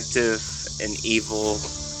detective an evil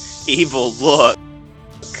look,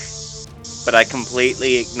 but I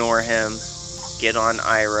completely ignore him, get on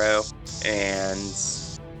Iroh, and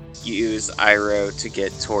use Iroh to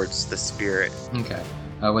get towards the spirit. Okay.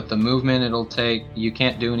 With the movement it'll take, you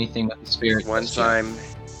can't do anything with the spirit. Once I'm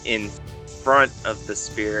in front of the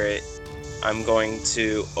spirit, I'm going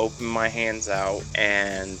to open my hands out,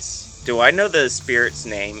 and do I know the spirit's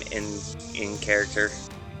name in character?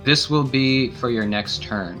 This will be for your next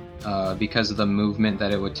turn, because of the movement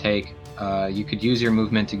that it would take. You could use your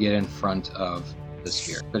movement to get in front of the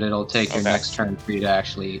spirit, but it'll take your next turn for you to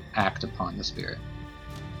actually act upon the spirit.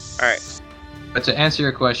 Alright. But to answer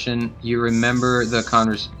your question, you remember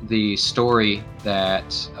the story that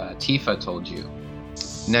Tifa told you.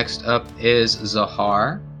 Next up is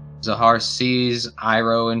Zahar. Zahar sees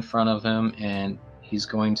Iroh in front of him, and he's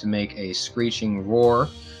going to make a screeching roar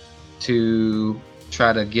to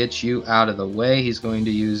try to get you out of the way. He's going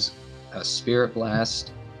to use a Spirit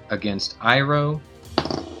Blast against Iroh.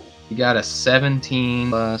 You got a 17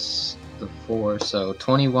 plus the 4, so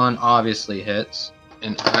 21 obviously hits.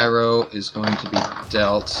 And Iroh is going to be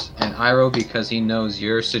dealt. And Iroh, because he knows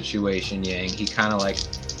your situation, Yang, he kind of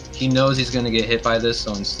he knows he's going to get hit by this,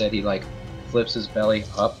 so instead he flips his belly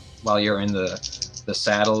up while you're in the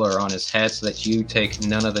saddle or on his head, so that you take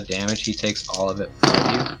none of the damage. He takes all of it for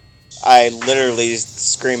you. I literally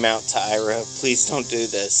scream out to Iroh, please don't do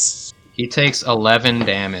this. He takes 11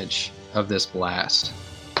 damage of this blast.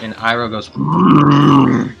 And Iroh goes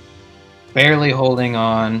barely holding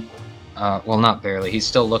on. Well, not barely. He's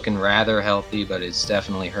still looking rather healthy, but it's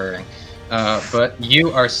definitely hurting. But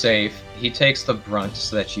you are safe. He takes the brunt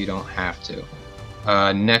so that you don't have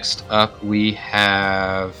to. Next up, we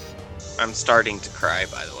have... I'm starting to cry,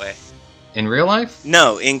 by the way. In real life?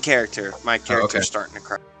 No, in character. My character's starting to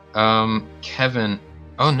cry. Kevin.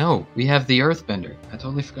 Oh no, we have the Earthbender. I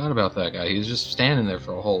totally forgot about that guy. He was just standing there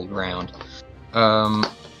for a whole round.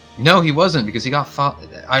 No, he wasn't, because he got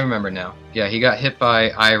I remember now. Yeah, he got hit by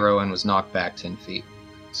Iroh and was knocked back 10 feet.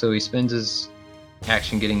 So he spends his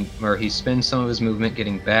action he spends some of his movement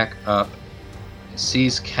getting back up,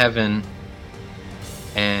 sees Kevin,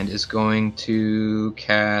 and is going to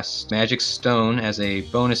cast Magic Stone as a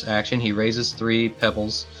bonus action. He raises 3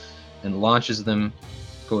 pebbles and launches them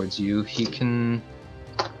towards you. He can,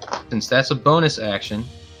 since that's a bonus action,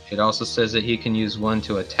 It also says that he can use one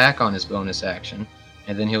to attack on his bonus action,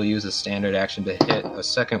 and then he'll use a standard action to hit a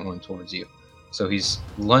second one towards you. So he's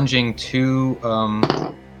lunging two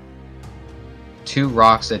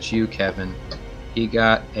rocks at you, Kevin. He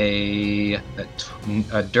got a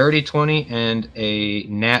dirty 20 and a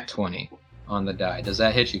nat 20 on the die. Does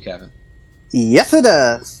that hit you, Kevin? Yes, it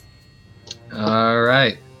does. All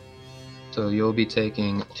right. So you'll be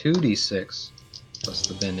taking 2d6 plus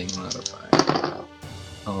the bending modifier.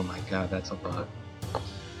 Oh my god, that's a lot.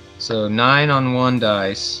 So 9 on one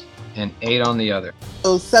dice and 8 on the other.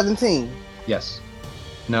 Oh, 17. Yes.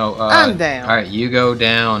 No. I'm down. All right, you go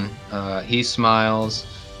down. He smiles.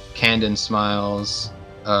 Candon smiles.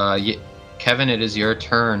 Kevin, it is your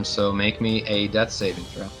turn. So make me a death saving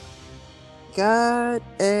throw. Got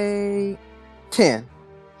a 10.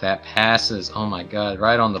 That passes. Oh my god,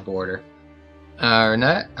 right on the border. All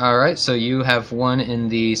right, so you have one in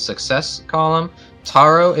the success column.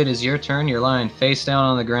 Taro, it is your turn. You're lying face down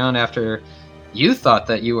on the ground after you thought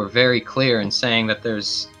that you were very clear in saying that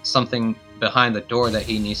there's something behind the door that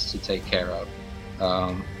he needs to take care of.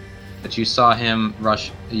 But you saw him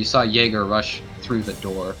rush. You saw Jaeger rush through the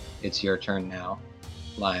door. It's your turn now,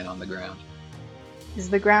 lying on the ground. Is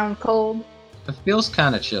the ground cold? It feels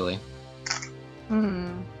kind of chilly.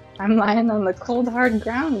 I'm lying on the cold, hard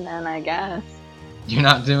ground then, I guess. You're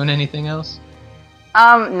not doing anything else?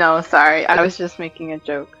 No, sorry. I was just making a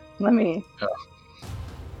joke. Let me...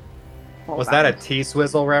 Was that a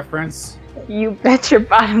T-Swizzle reference? You bet your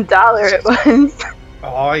bottom dollar it was.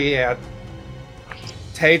 Oh, yeah.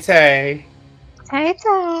 Tay-Tay.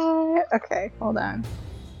 Tay-Tay. Okay, hold on.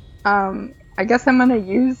 I guess I'm gonna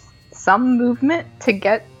use some movement to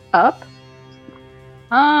get up.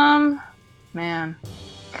 Man.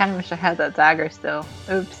 Kinda wish I had that dagger still.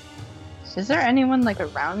 Oops. Is there anyone, like,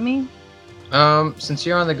 around me? Since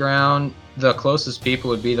you're on the ground, the closest people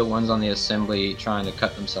would be the ones on the assembly trying to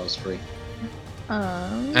cut themselves free.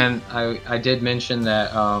 And I did mention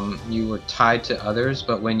that you were tied to others,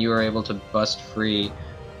 but when you were able to bust free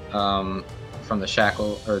from the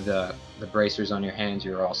shackle or the bracers on your hands,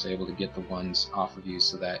 you were also able to get the ones off of you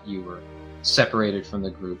so that you were separated from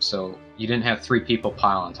the group. So you didn't have 3 people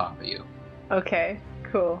pile on top of you. Okay,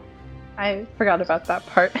 cool. I forgot about that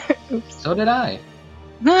part. Oops. So did I.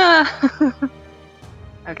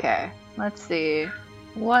 Okay, let's see.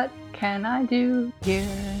 What can I do here?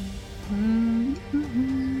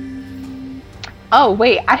 Oh,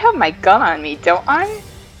 wait, I have my gun on me, don't I?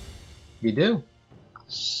 You do.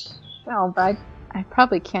 Oh, but I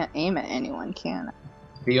probably can't aim at anyone, can I?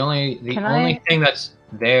 The only thing that's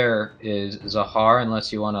there is Zahar,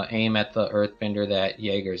 unless you want to aim at the Earthbender that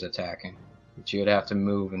Jaeger's attacking. But you would have to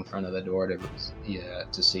move in front of the door to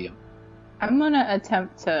see him. I'm gonna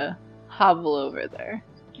attempt to hobble over there.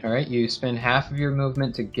 Alright, you spend half of your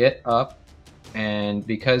movement to get up, and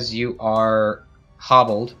because you are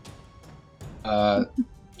hobbled,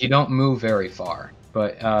 you don't move very far,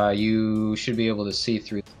 but you should be able to see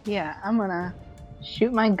through. Yeah, I'm gonna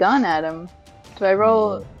shoot my gun at him. Do I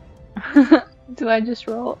roll... Do I just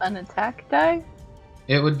roll an attack die?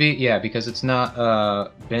 It would be, yeah, because it's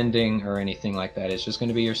not bending or anything like that. It's just going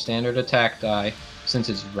to be your standard attack die. Since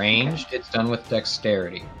it's ranged, it's done with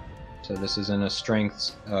dexterity. So this isn't a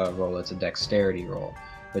strength roll, it's a dexterity roll.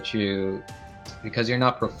 But because you're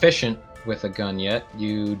not proficient with a gun yet,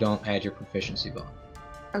 you don't add your proficiency bonus.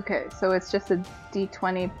 Okay, so it's just a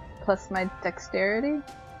d20 plus my dexterity?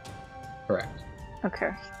 Correct.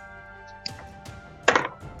 Okay.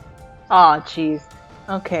 Aw, jeez.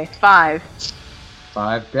 Okay, 5.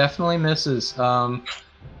 5 definitely misses.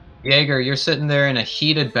 Jaeger, you're sitting there in a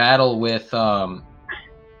heated battle with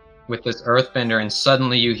this Earthbender, and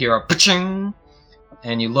suddenly you hear a pa-ching,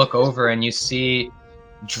 and you look over and you see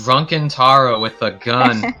drunken Taro with a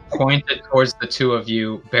gun pointed towards the two of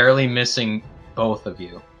you, barely missing both of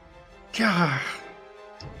you. God.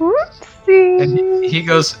 Whoopsie! And he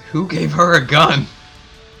goes, "Who gave her a gun?"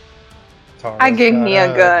 I gave me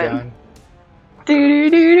a gun.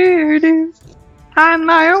 Do-do-do-do-do. I'm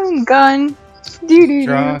my own gun. Do-do-do.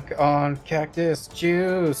 Drunk on cactus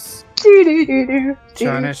juice. Do-do-do-do.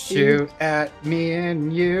 Trying to shoot at me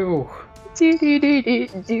and you.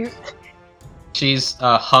 Do-do-do-do-do. She's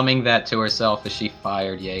humming that to herself as she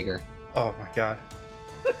fired Jaeger. Oh my god.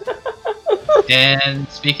 And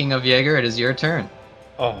speaking of Jaeger, it is your turn.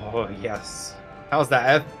 Oh, yes. How's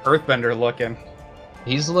that Earthbender looking?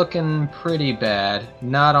 He's looking pretty bad.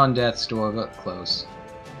 Not on death's door, but close.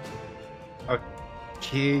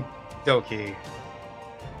 Okie dokie.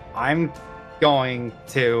 I'm going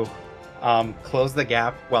to close the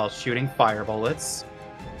gap while shooting fire bullets.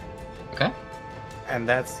 Okay. And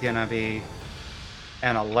that's gonna be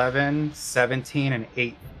and 11, 17, and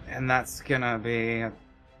 8. And that's gonna be...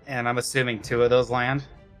 And I'm assuming 2 of those land?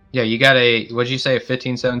 Yeah, you got what'd you say,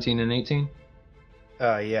 15, 17, and 18?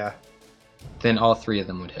 Yeah. Then all 3 of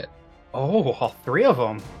them would hit. Oh, all 3 of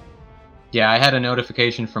them. Yeah, I had a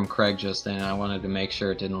notification from Craig just then, and I wanted to make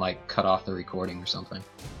sure it didn't, like, cut off the recording or something.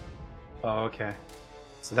 Oh, okay.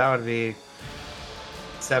 So that would be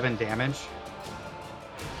 7 damage.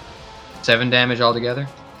 7 damage altogether?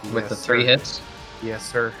 With Yes, the 3 sir. hits? Yes,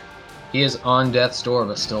 sir. He is on death's door,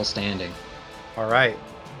 but still standing. All right.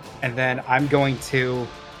 And then I'm going to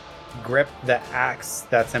grip the axe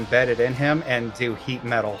that's embedded in him and do heat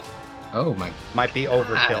metal. Oh my... Might be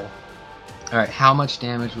overkill. Alright, how much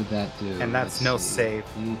damage would that do? And that's Let's no see. save.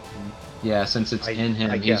 Yeah, since it's in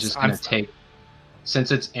him, I he's guess just gonna I'm- take...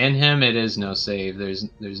 Since it's in him, it is no save. There's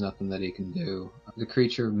nothing that he can do. The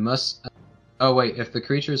creature must... Oh wait, if the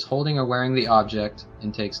creature is holding or wearing the object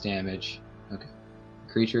and takes damage... Okay.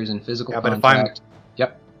 Creature is in physical Yeah, but if I'm- contact...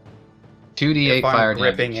 Yep. 2d8 If I'm fire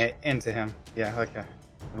gripping damage. it into him. Yeah, okay.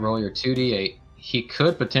 Roll your 2d8. He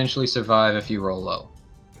could potentially survive if you roll low.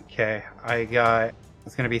 Okay, I got...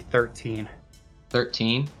 It's going to be 13.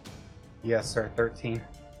 13. Yes, sir, 13.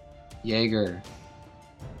 Jaeger.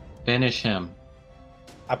 Finish him.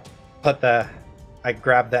 I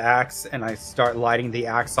grab the axe and I start lighting the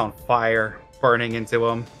axe on fire, burning into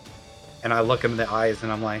him. And I look him in the eyes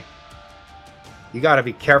and I'm like, you gotta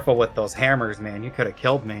be careful with those hammers, man. You could have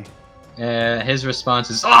killed me. His response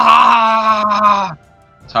is, ah!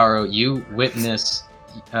 Taro, you witness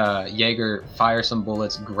Jaeger fire some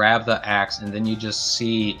bullets, grab the axe, and then you just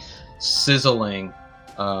see sizzling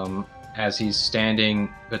as he's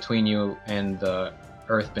standing between you and the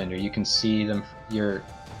Earthbender. You can see them. You're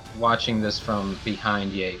watching this from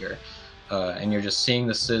behind Jaeger, and you're just seeing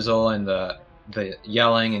the sizzle and the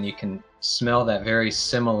yelling, and you can smell that very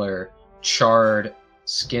similar charred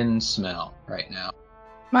skin smell right now.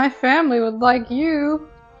 My family would like you.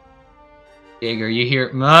 Jaeger, you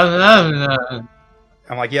hear... Mother.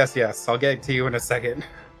 I'm like, yes, I'll get to you in a second.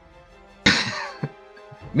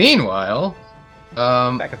 Meanwhile,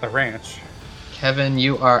 Back at the ranch. Kevin,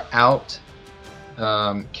 you are out.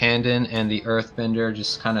 Candon and the Earthbender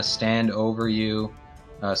just kind of stand over you.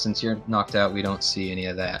 Since you're knocked out, we don't see any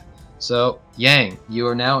of that. So, Yang, you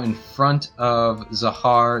are now in front of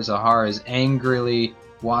Zahar. Zahar is angrily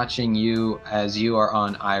watching you as you are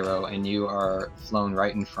on Iroh, and you are flown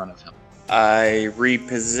right in front of him. I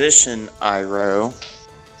reposition Iroh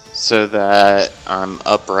so that I'm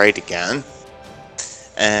upright again.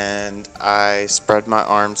 And I spread my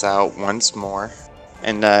arms out once more.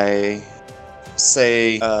 And I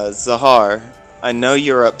say, Zahar, I know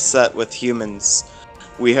you're upset with humans.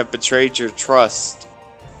 We have betrayed your trust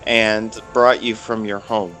and brought you from your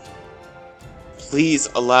home. Please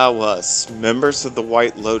allow us, members of the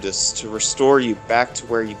White Lotus, to restore you back to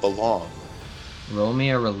where you belong. Roll me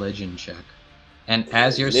a religion check. And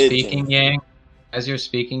as you're Religion.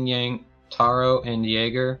 speaking, Yang, Taro and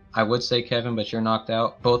Jaeger, I would say Kevin, but you're knocked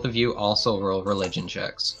out. Both of you also roll religion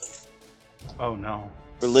checks. Oh no.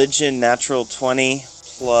 Religion, natural 20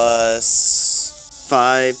 plus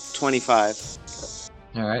 5, 25.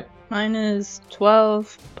 Alright. Mine is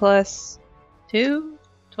 12 plus 2,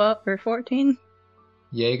 12 or 14.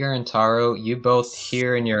 Jaeger and Taro, you both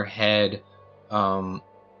hear in your head,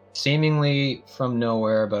 seemingly from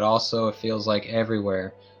nowhere, but also it feels like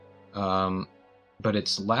everywhere, but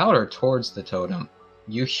it's louder towards the totem.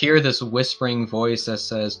 You hear this whispering voice that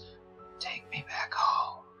says, "Take me back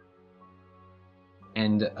home."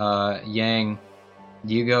 And Yang,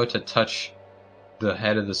 you go to touch the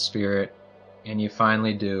head of the spirit, and you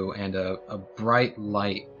finally do, and a bright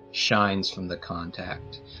light shines from the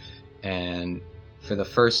contact. And for the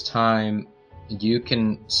first time, you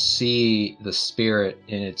can see the spirit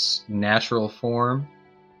in its natural form,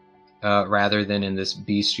 rather than in this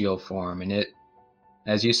bestial form. And it,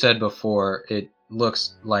 as you said before, it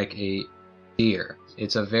looks like a deer.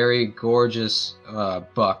 It's a very gorgeous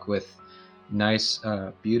buck with nice,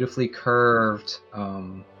 beautifully curved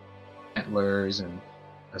antlers and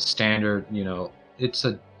a standard, it's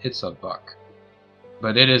a buck.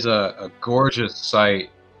 But it is a gorgeous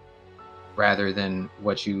sight rather than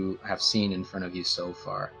what you have seen in front of you so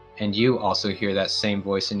far. And you also hear that same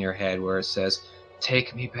voice in your head where it says,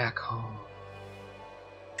 "Take me back home."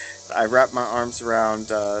 I wrap my arms around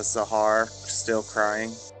Zahar, still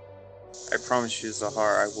crying. I promise you,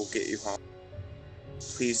 Zahar, I will get you home.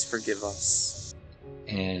 Please forgive us.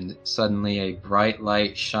 And suddenly a bright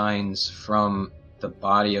light shines from the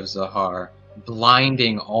body of Zahar,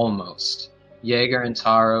 blinding almost. Jaeger and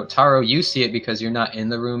Taro. Taro, you see it because you're not in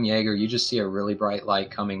the room. Jaeger, you just see a really bright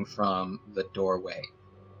light coming from the doorway.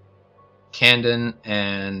 Candon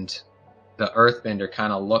and the Earthbender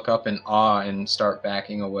kind of look up in awe and start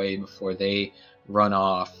backing away before they run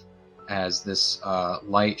off as this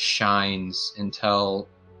light shines until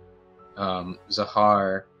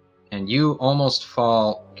Zahar, and you almost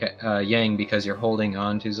fall, Yang, because you're holding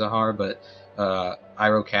on to Zahar, but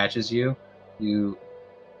Iroh catches you. You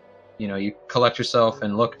collect yourself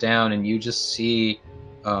and look down, and you just see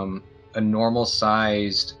a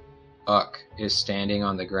normal-sized Uck is standing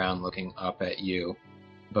on the ground looking up at you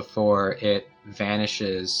before it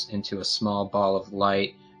vanishes into a small ball of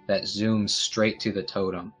light that zooms straight to the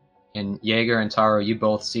totem. And Jaeger and Taro, you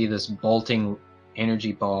both see this bolting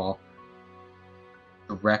energy ball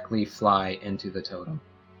directly fly into the totem.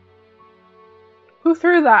 Who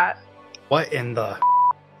threw that? What in the...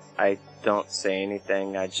 I don't say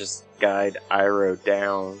anything. I just guide Iroh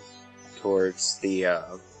down towards the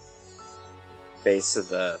base of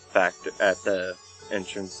the factory, at the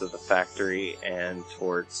entrance of the factory, and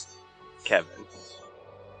towards Kevin.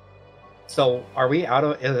 So, are we out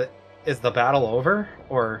of... Is the battle over?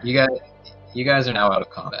 Or... You guys are now out of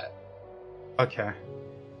combat. Okay.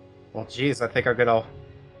 Well, geez, I think I'm gonna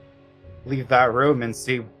leave that room and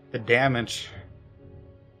see the damage.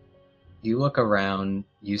 You look around,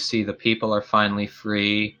 you see the people are finally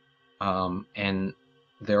free, and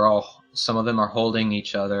they're all, some of them are holding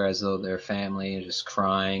each other as though they're family and just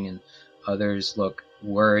crying, and others look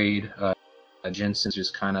worried. Jensen's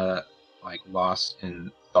just kind of like lost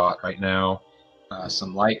in thought right now.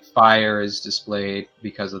 Some light fire is displayed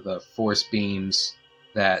because of the force beams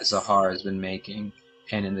that Zahar has been making,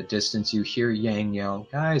 and in the distance you hear Yang yell,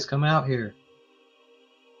 "Guys, come out here!"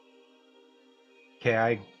 Okay,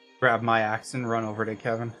 I grab my axe and run over to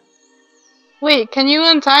Kevin. Wait, can you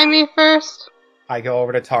untie me first? I go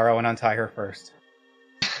over to Taro and untie her first.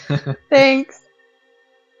 Thanks.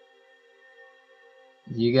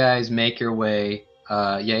 You guys make your way,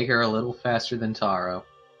 Jaeger a little faster than Taro,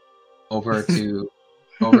 over to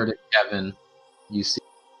Kevin. You see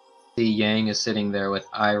Yang is sitting there with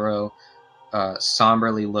Iroh,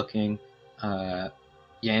 somberly looking.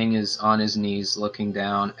 Yang is on his knees looking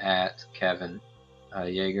down at Kevin.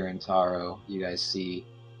 Jaeger and Taro, you guys see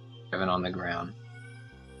Kevin on the ground.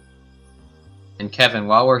 And Kevin,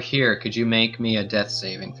 while we're here, could you make me a death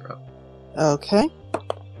saving throw? Okay.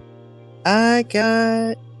 I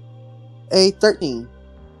got a 13.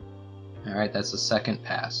 Alright, that's the second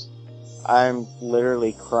pass. I'm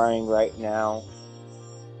literally crying right now.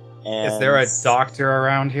 And Is there a doctor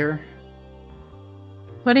around here?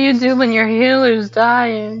 What do you do when your healer's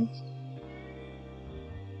dying?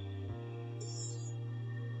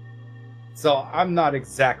 So, I'm not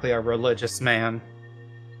exactly a religious man,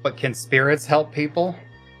 but can spirits help people?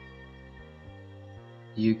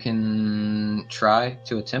 You can try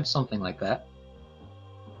to attempt something like that.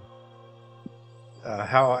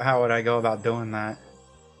 How would I go about doing that?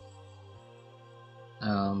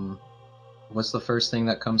 What's the first thing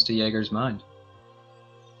that comes to Jaeger's mind?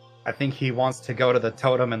 I think he wants to go to the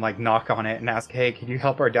totem and knock on it and ask, "Hey, can you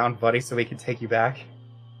help our down buddy so we can take you back?"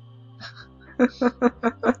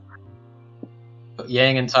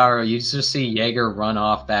 Yang and Taro, you just see Jaeger run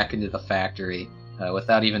off back into the factory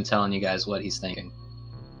without even telling you guys what he's thinking.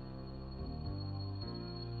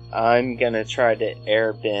 I'm gonna try to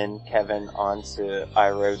airbend Kevin onto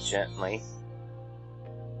Iroh gently.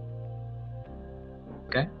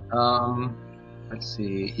 Okay. Let's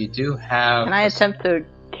see. You do have. Can I attempt to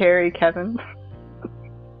carry Kevin?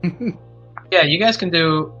 Yeah, you guys can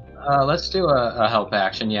do. Let's do a help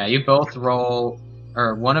action. Yeah, you both roll,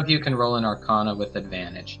 or one of you can roll an Arcana with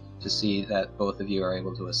advantage to see that both of you are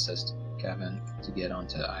able to assist Kevin to get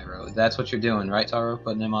onto Iroh. That's what you're doing, right, Taro?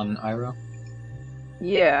 Putting him on Iroh?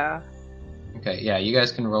 Yeah. Okay, yeah, you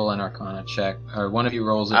guys can roll an Arcana check, or one of you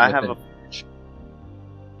rolls it I with have advantage.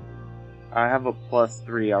 I have a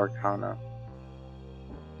 +3 Arcana.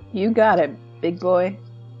 You got it, big boy.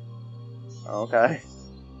 Okay.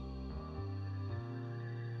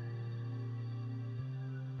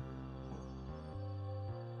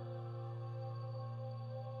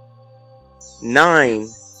 Nine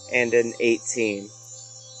and an 18.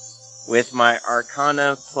 With my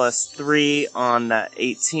Arcana +3 on that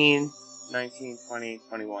 18, 19, 20,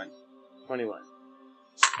 21. 21.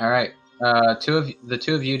 All right. The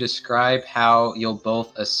two of you describe how you'll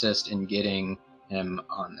both assist in getting him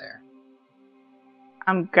on there.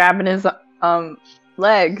 I'm grabbing his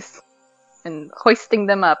legs and hoisting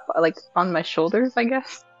them up, on my shoulders, I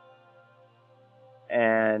guess.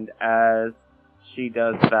 And as she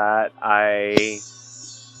does that, I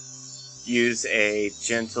use a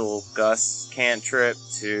gentle gust cantrip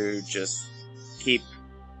to just keep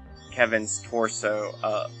Kevin's torso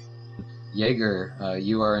up. Jaeger,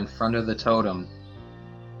 you are in front of the totem.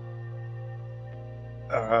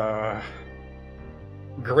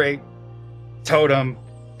 Great totem,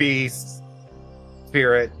 beast,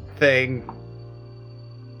 spirit thing.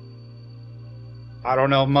 I don't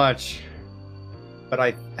know much, but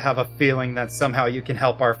I have a feeling that somehow you can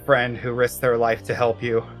help our friend who risked their life to help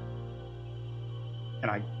you.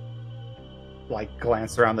 And I,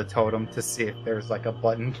 glance around the totem to see if there's, a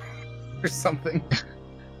button or something.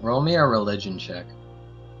 Roll me a religion check.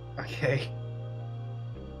 Okay.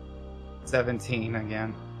 17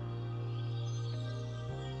 again.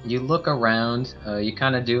 You look around, you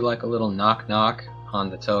kind of do a little knock-knock on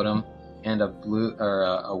the totem, and a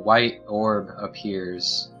white orb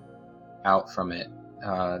appears out from it,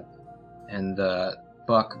 and the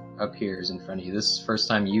buck appears in front of you. This is the first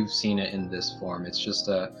time you've seen it in this form. It's just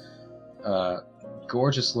a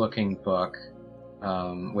gorgeous-looking buck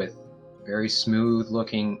with very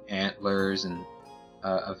smooth-looking antlers and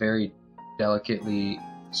a very delicately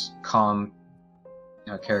calm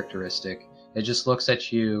characteristic. It just looks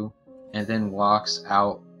at you and then walks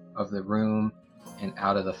out of the room and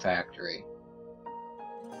out of the factory.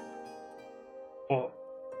 Well,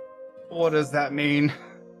 what does that mean?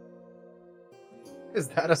 Is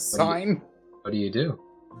that a sign? What do you do?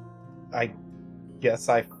 I guess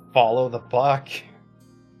I follow the buck.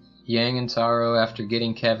 Yang and Taro, after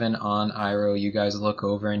getting Kevin on Iroh, you guys look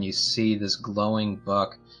over and you see this glowing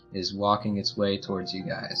buck is walking its way towards you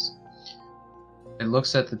guys. It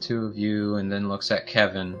looks at the two of you and then looks at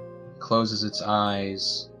Kevin, closes its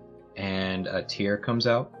eyes, and a tear comes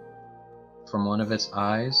out from one of its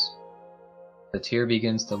eyes. The tear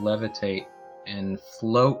begins to levitate and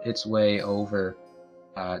float its way over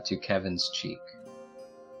to Kevin's cheek.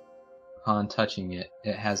 Upon touching it,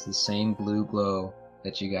 it has the same blue glow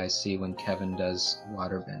that you guys see when Kevin does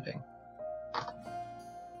water bending.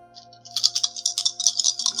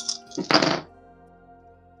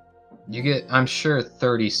 You get, I'm sure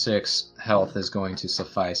 36 health is going to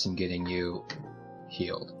suffice in getting you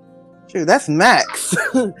healed. Shoot, that's max.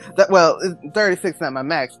 36 not my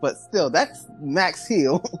max, but still, that's max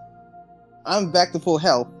heal. I'm back to full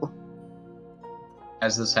health.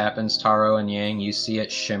 As this happens, Taro and Yang, you see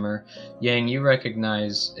it shimmer. Yang, you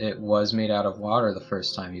recognize it was made out of water the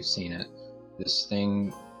first time you've seen it. This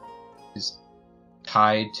thing is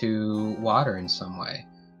tied to water in some way.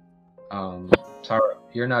 Taro,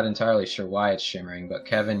 you're not entirely sure why it's shimmering, but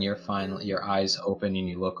Kevin, your eyes open and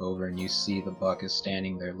you look over and you see the buck is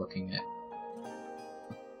standing there looking at.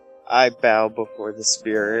 I bow before the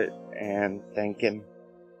spirit and thank him,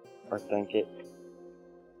 or thank it.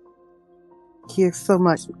 Thank you so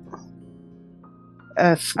much.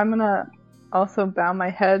 I'm gonna also bow my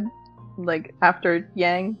head, after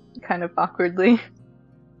Yang, kind of awkwardly.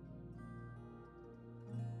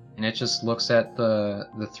 And it just looks at the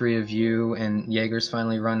three of you, and Jaeger's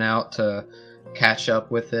finally run out to catch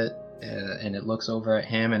up with it, and it looks over at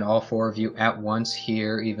him, and all four of you at once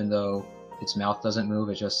hear, even though its mouth doesn't move,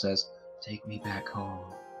 it just says, "Take me back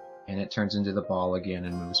home." And it turns into the ball again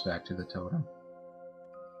and moves back to the totem.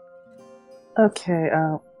 Okay,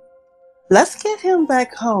 let's get him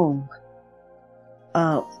back home.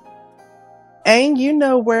 Aang, you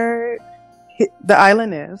know where the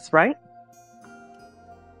island is, right?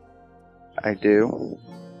 I do.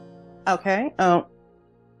 Okay,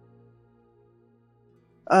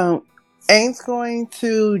 Aang's going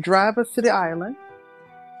to drive us to the island.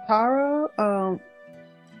 Taro,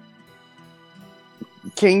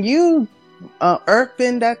 can you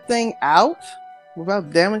earthbend that thing out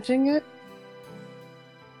without damaging it?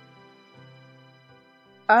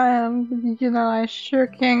 I sure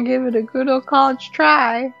can give it a good old college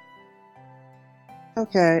try.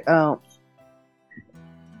 Okay,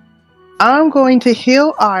 I'm going to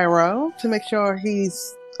heal Iroh to make sure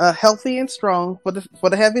he's healthy and strong for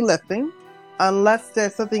the heavy lifting. Unless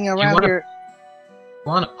there's something around here.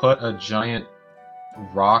 You want to put a giant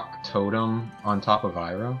rock totem on top of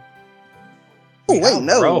Iroh? Oh wait,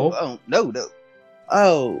 no! Oh no!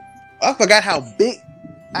 Oh, I forgot how big.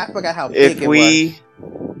 It was.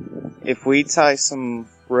 If we tie some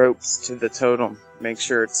ropes to the totem, make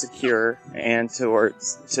sure it's secure, and to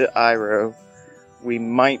Iroh, we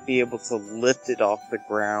might be able to lift it off the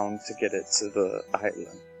ground to get it to the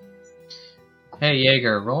island. Hey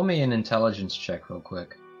Jaeger, roll me an intelligence check real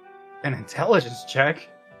quick. An intelligence check?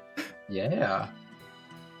 Yeah.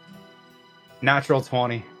 Natural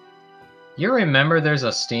 20. You remember there's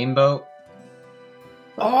a steamboat?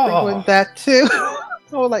 Oh, that too. I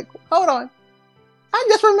was like, hold on. I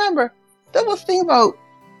just remember. That was thinking about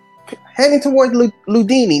heading towards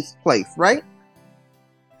Ludini's place, right?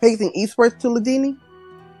 Facing eastwards to Ludini.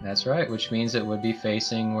 That's right, which means it would be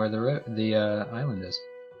facing where the island is.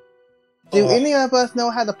 Do any of us know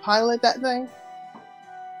how to pilot that thing?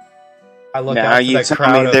 I look Now out to you the tell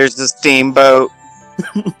crowd. me there's a steamboat.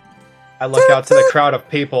 I look out to the crowd of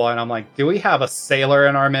people, and I'm like, "Do we have a sailor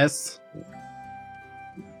in our midst?"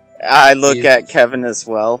 I look at Kevin as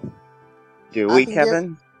well. Do we,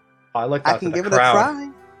 Kevin? I look I out to can the give it a crowd.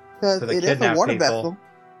 try because to the it is a kidnapped water people.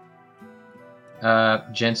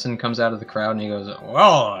 vessel. Jensen comes out of the crowd and he goes,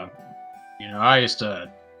 "Well, I used to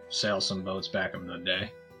sail some boats back in the day.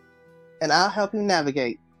 And I'll help you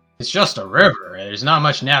navigate. It's just a river. There's not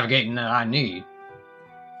much navigating that I need."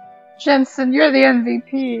 Jensen, you're the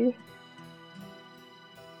MVP.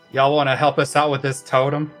 Y'all want to help us out with this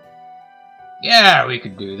totem? Yeah, we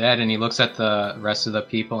could do that. And he looks at the rest of the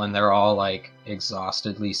people and they're all like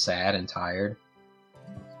exhaustedly sad and tired.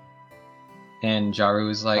 And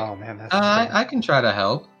Jaru is like, "Oh man, that's I can try to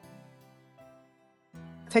help."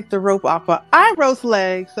 Take the rope off of Iroh's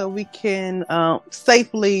leg so we can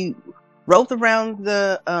safely rope around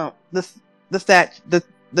the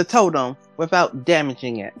totem without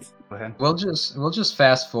damaging it. Go ahead. We'll just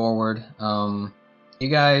fast forward. You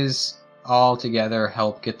guys all together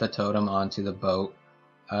help get the totem onto the boat.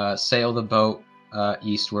 Sail the boat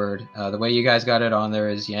eastward. The way you guys got it on there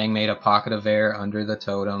is Yang made a pocket of air under the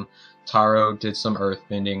totem. Taro did some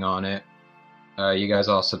earthbending on it. You guys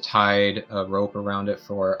also tied a rope around it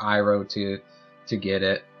for Iroh to get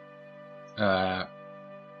it.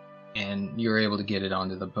 And you were able to get it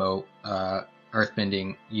onto the boat.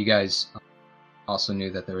 Earthbending, you guys also knew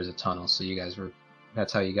that there was a tunnel, so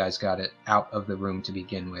that's how you guys got it out of the room to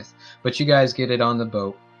begin with. But you guys get it on the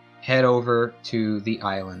boat, head over to the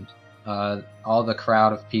island. All the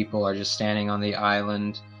crowd of people are just standing on the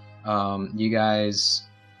island. You guys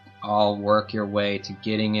all work your way to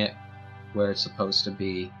getting it where it's supposed to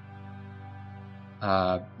be.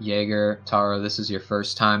 Jaeger, Taro, this is your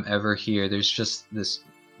first time ever here. There's just this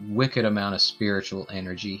wicked amount of spiritual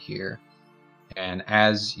energy here. And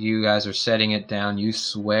as you guys are setting it down, you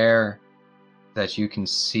swear that you can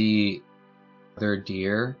see other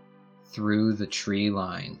deer through the tree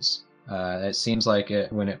lines. It seems like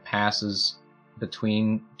when it passes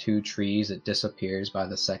between two trees, it disappears by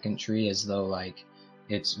the second tree as though like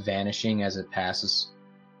it's vanishing as it passes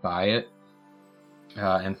by it.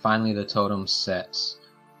 And finally the totem sets.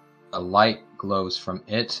 A light glows from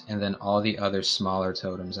it and then all the other smaller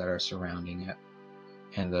totems that are surrounding it.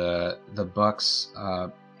 And the buck's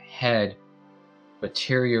head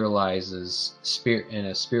materializes in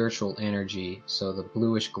a spiritual energy, so the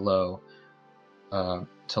bluish glow,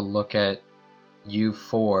 to look at you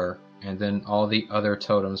four, and then all the other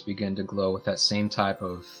totems begin to glow with that same type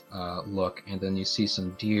of look, and then you see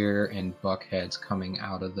some deer and buck heads coming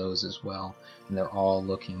out of those as well, and they're all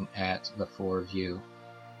looking at the four of you,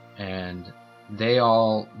 and they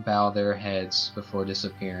all bow their heads before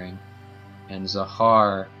disappearing, and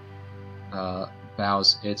Zahar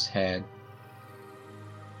bows its head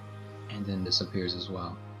and then disappears as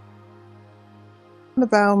well. I'm gonna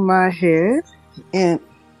bow my head in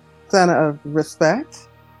sign of respect,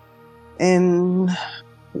 and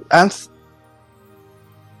I'm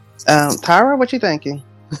Tyra. What you thinking?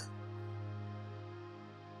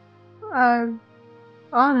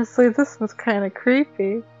 Honestly, this was kind of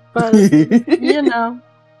creepy, but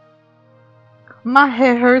my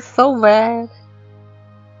head hurts so bad.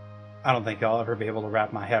 I don't think I'll ever be able to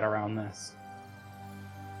wrap my head around this.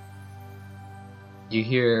 You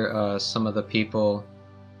hear some of the people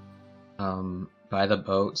by the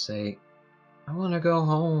boat say, "I want to go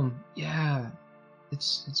home. Yeah,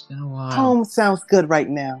 it's been a while." Home sounds good right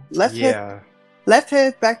now. Let's head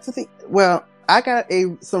back to the. Well, I got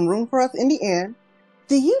some room for us in the inn.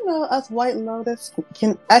 Do you know us White Lotus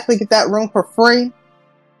can actually get that room for free?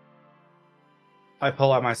 I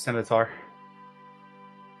pull out my scimitar.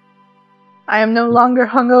 I am no longer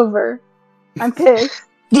hungover. I'm pissed.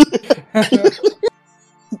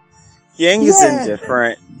 Yang is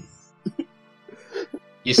indifferent.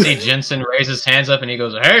 You see Jensen raise his hands up and he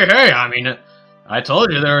goes, Hey, I mean, I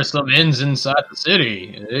told you there were some inns inside the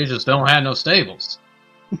city. They just don't have no stables.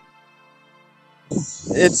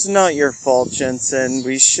 It's not your fault, Jensen.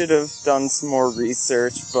 We should have done some more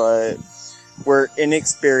research, but we're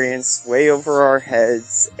inexperienced, way over our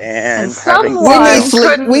heads, and having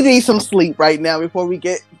we need some sleep right now before we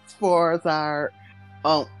get as far as our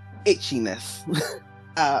itchiness.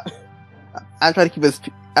 I try to keep it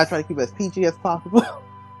as PG as possible,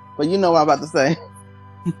 but you know what I'm about to say.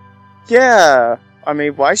 Yeah, I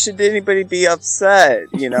mean, why should anybody be upset?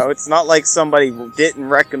 You know, it's not like somebody didn't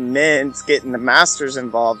recommend getting the masters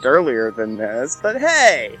involved earlier than this, but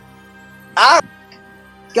hey!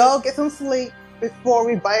 Go get some sleep before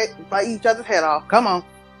we bite each other's head off. Come on.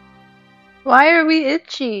 Why are we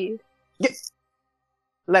itchy?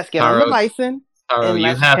 Let's get on the bison. Taro, and you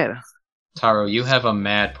let's have hit 'em. Taro, you have a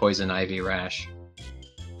mad poison ivy rash.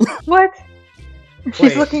 What? She's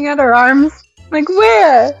Wait. looking at her arms. Like,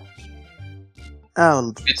 where?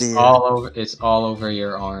 Oh, It's dear. all over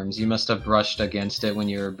your arms. You must have brushed against it when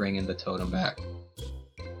you were bringing the totem back.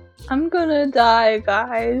 I'm gonna die,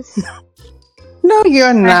 guys. No,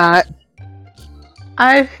 you're not.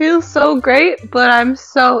 I feel so great, but I'm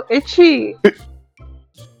so itchy.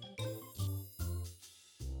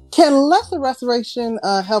 Can lesser restoration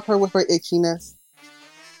help her with her itchiness?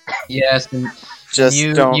 Yes, and Just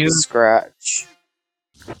You- don't you- scratch.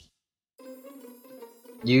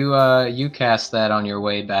 you cast that on your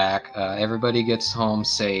way back. Everybody gets home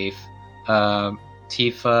safe.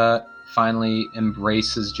 Tifa finally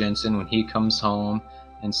embraces Jensen when he comes home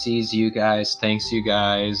and sees you guys, thanks you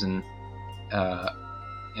guys, and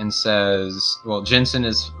says, well, Jensen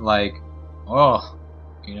is like, oh,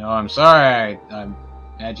 you know, I'm sorry I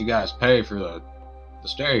had you guys pay for the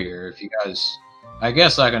stay here. If you guys, I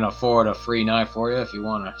guess I can afford a free night for you if you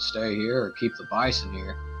want to stay here or keep the bison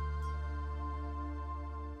here.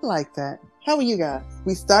 I like that. How are you guys?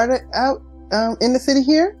 We started out in the city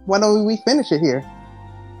here. Why don't we finish it here?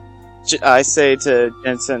 I say to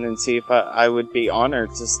Jensen and Tifa, I would be honored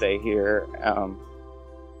to stay here.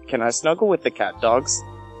 Can I snuggle with the cat dogs?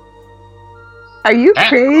 Are you Ah.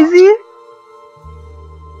 crazy?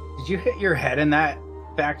 Did you hit your head in that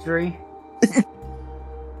factory?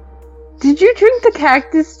 Did you drink the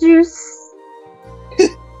cactus juice?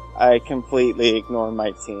 I completely ignore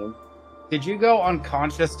my team. Did you go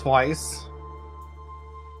unconscious twice?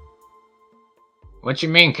 What you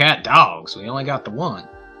mean, cat dogs? We only got the one.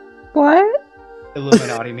 What?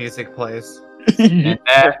 Illuminati music plays.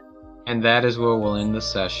 And that is where we'll end the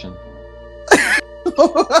session.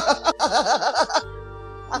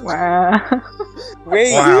 Wow.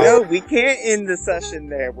 Wait, Wow. no, we can't end the session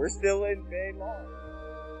there. We're still in Baylon.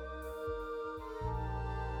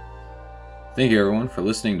 Thank you everyone for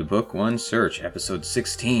listening to Book 1 Search, Episode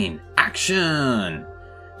 16, Action!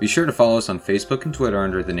 Be sure to follow us on Facebook and Twitter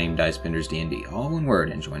under the name Dicebenders D&D, all one word,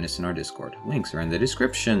 and join us in our Discord. Links are in the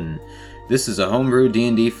description. This is a homebrew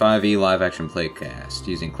D&D 5e live-action playcast,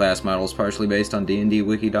 using class models partially based on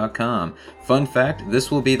dndwiki.com. Fun fact, this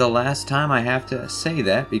will be the last time I have to say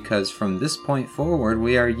that, because from this point forward,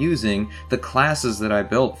 we are using the classes that I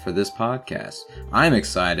built for this podcast. I'm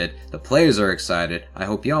excited, the players are excited, I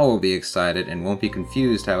hope y'all will be excited, and won't be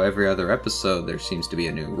confused how every other episode there seems to be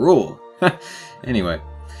a new rule. Anyway.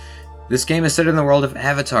 This game is set in the world of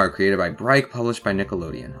Avatar, created by Bryke, published by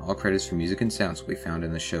Nickelodeon. All credits for music and sounds will be found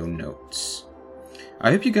in the show notes.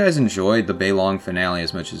 I hope you guys enjoyed the Baylong finale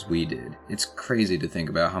as much as we did. It's crazy to think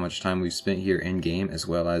about how much time we've spent here in-game as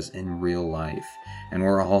well as in real life. And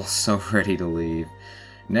we're all so ready to leave.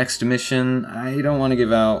 Next mission, I don't want to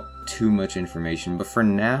give out too much information, but for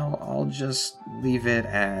now, I'll just leave it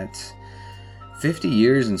at 50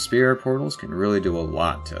 years in spirit portals can really do a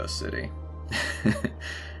lot to a city.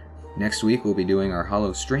 Next week, we'll be doing our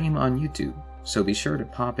Hollow stream on YouTube, so be sure to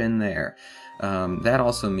pop in there. That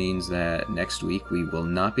also means that next week we will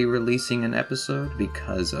not be releasing an episode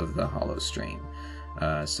because of the Hollow stream.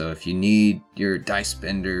 So if you need your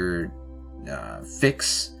Dicebender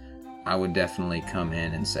fix, I would definitely come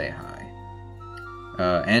in and say hi.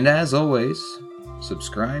 And as always,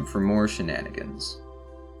 subscribe for more shenanigans.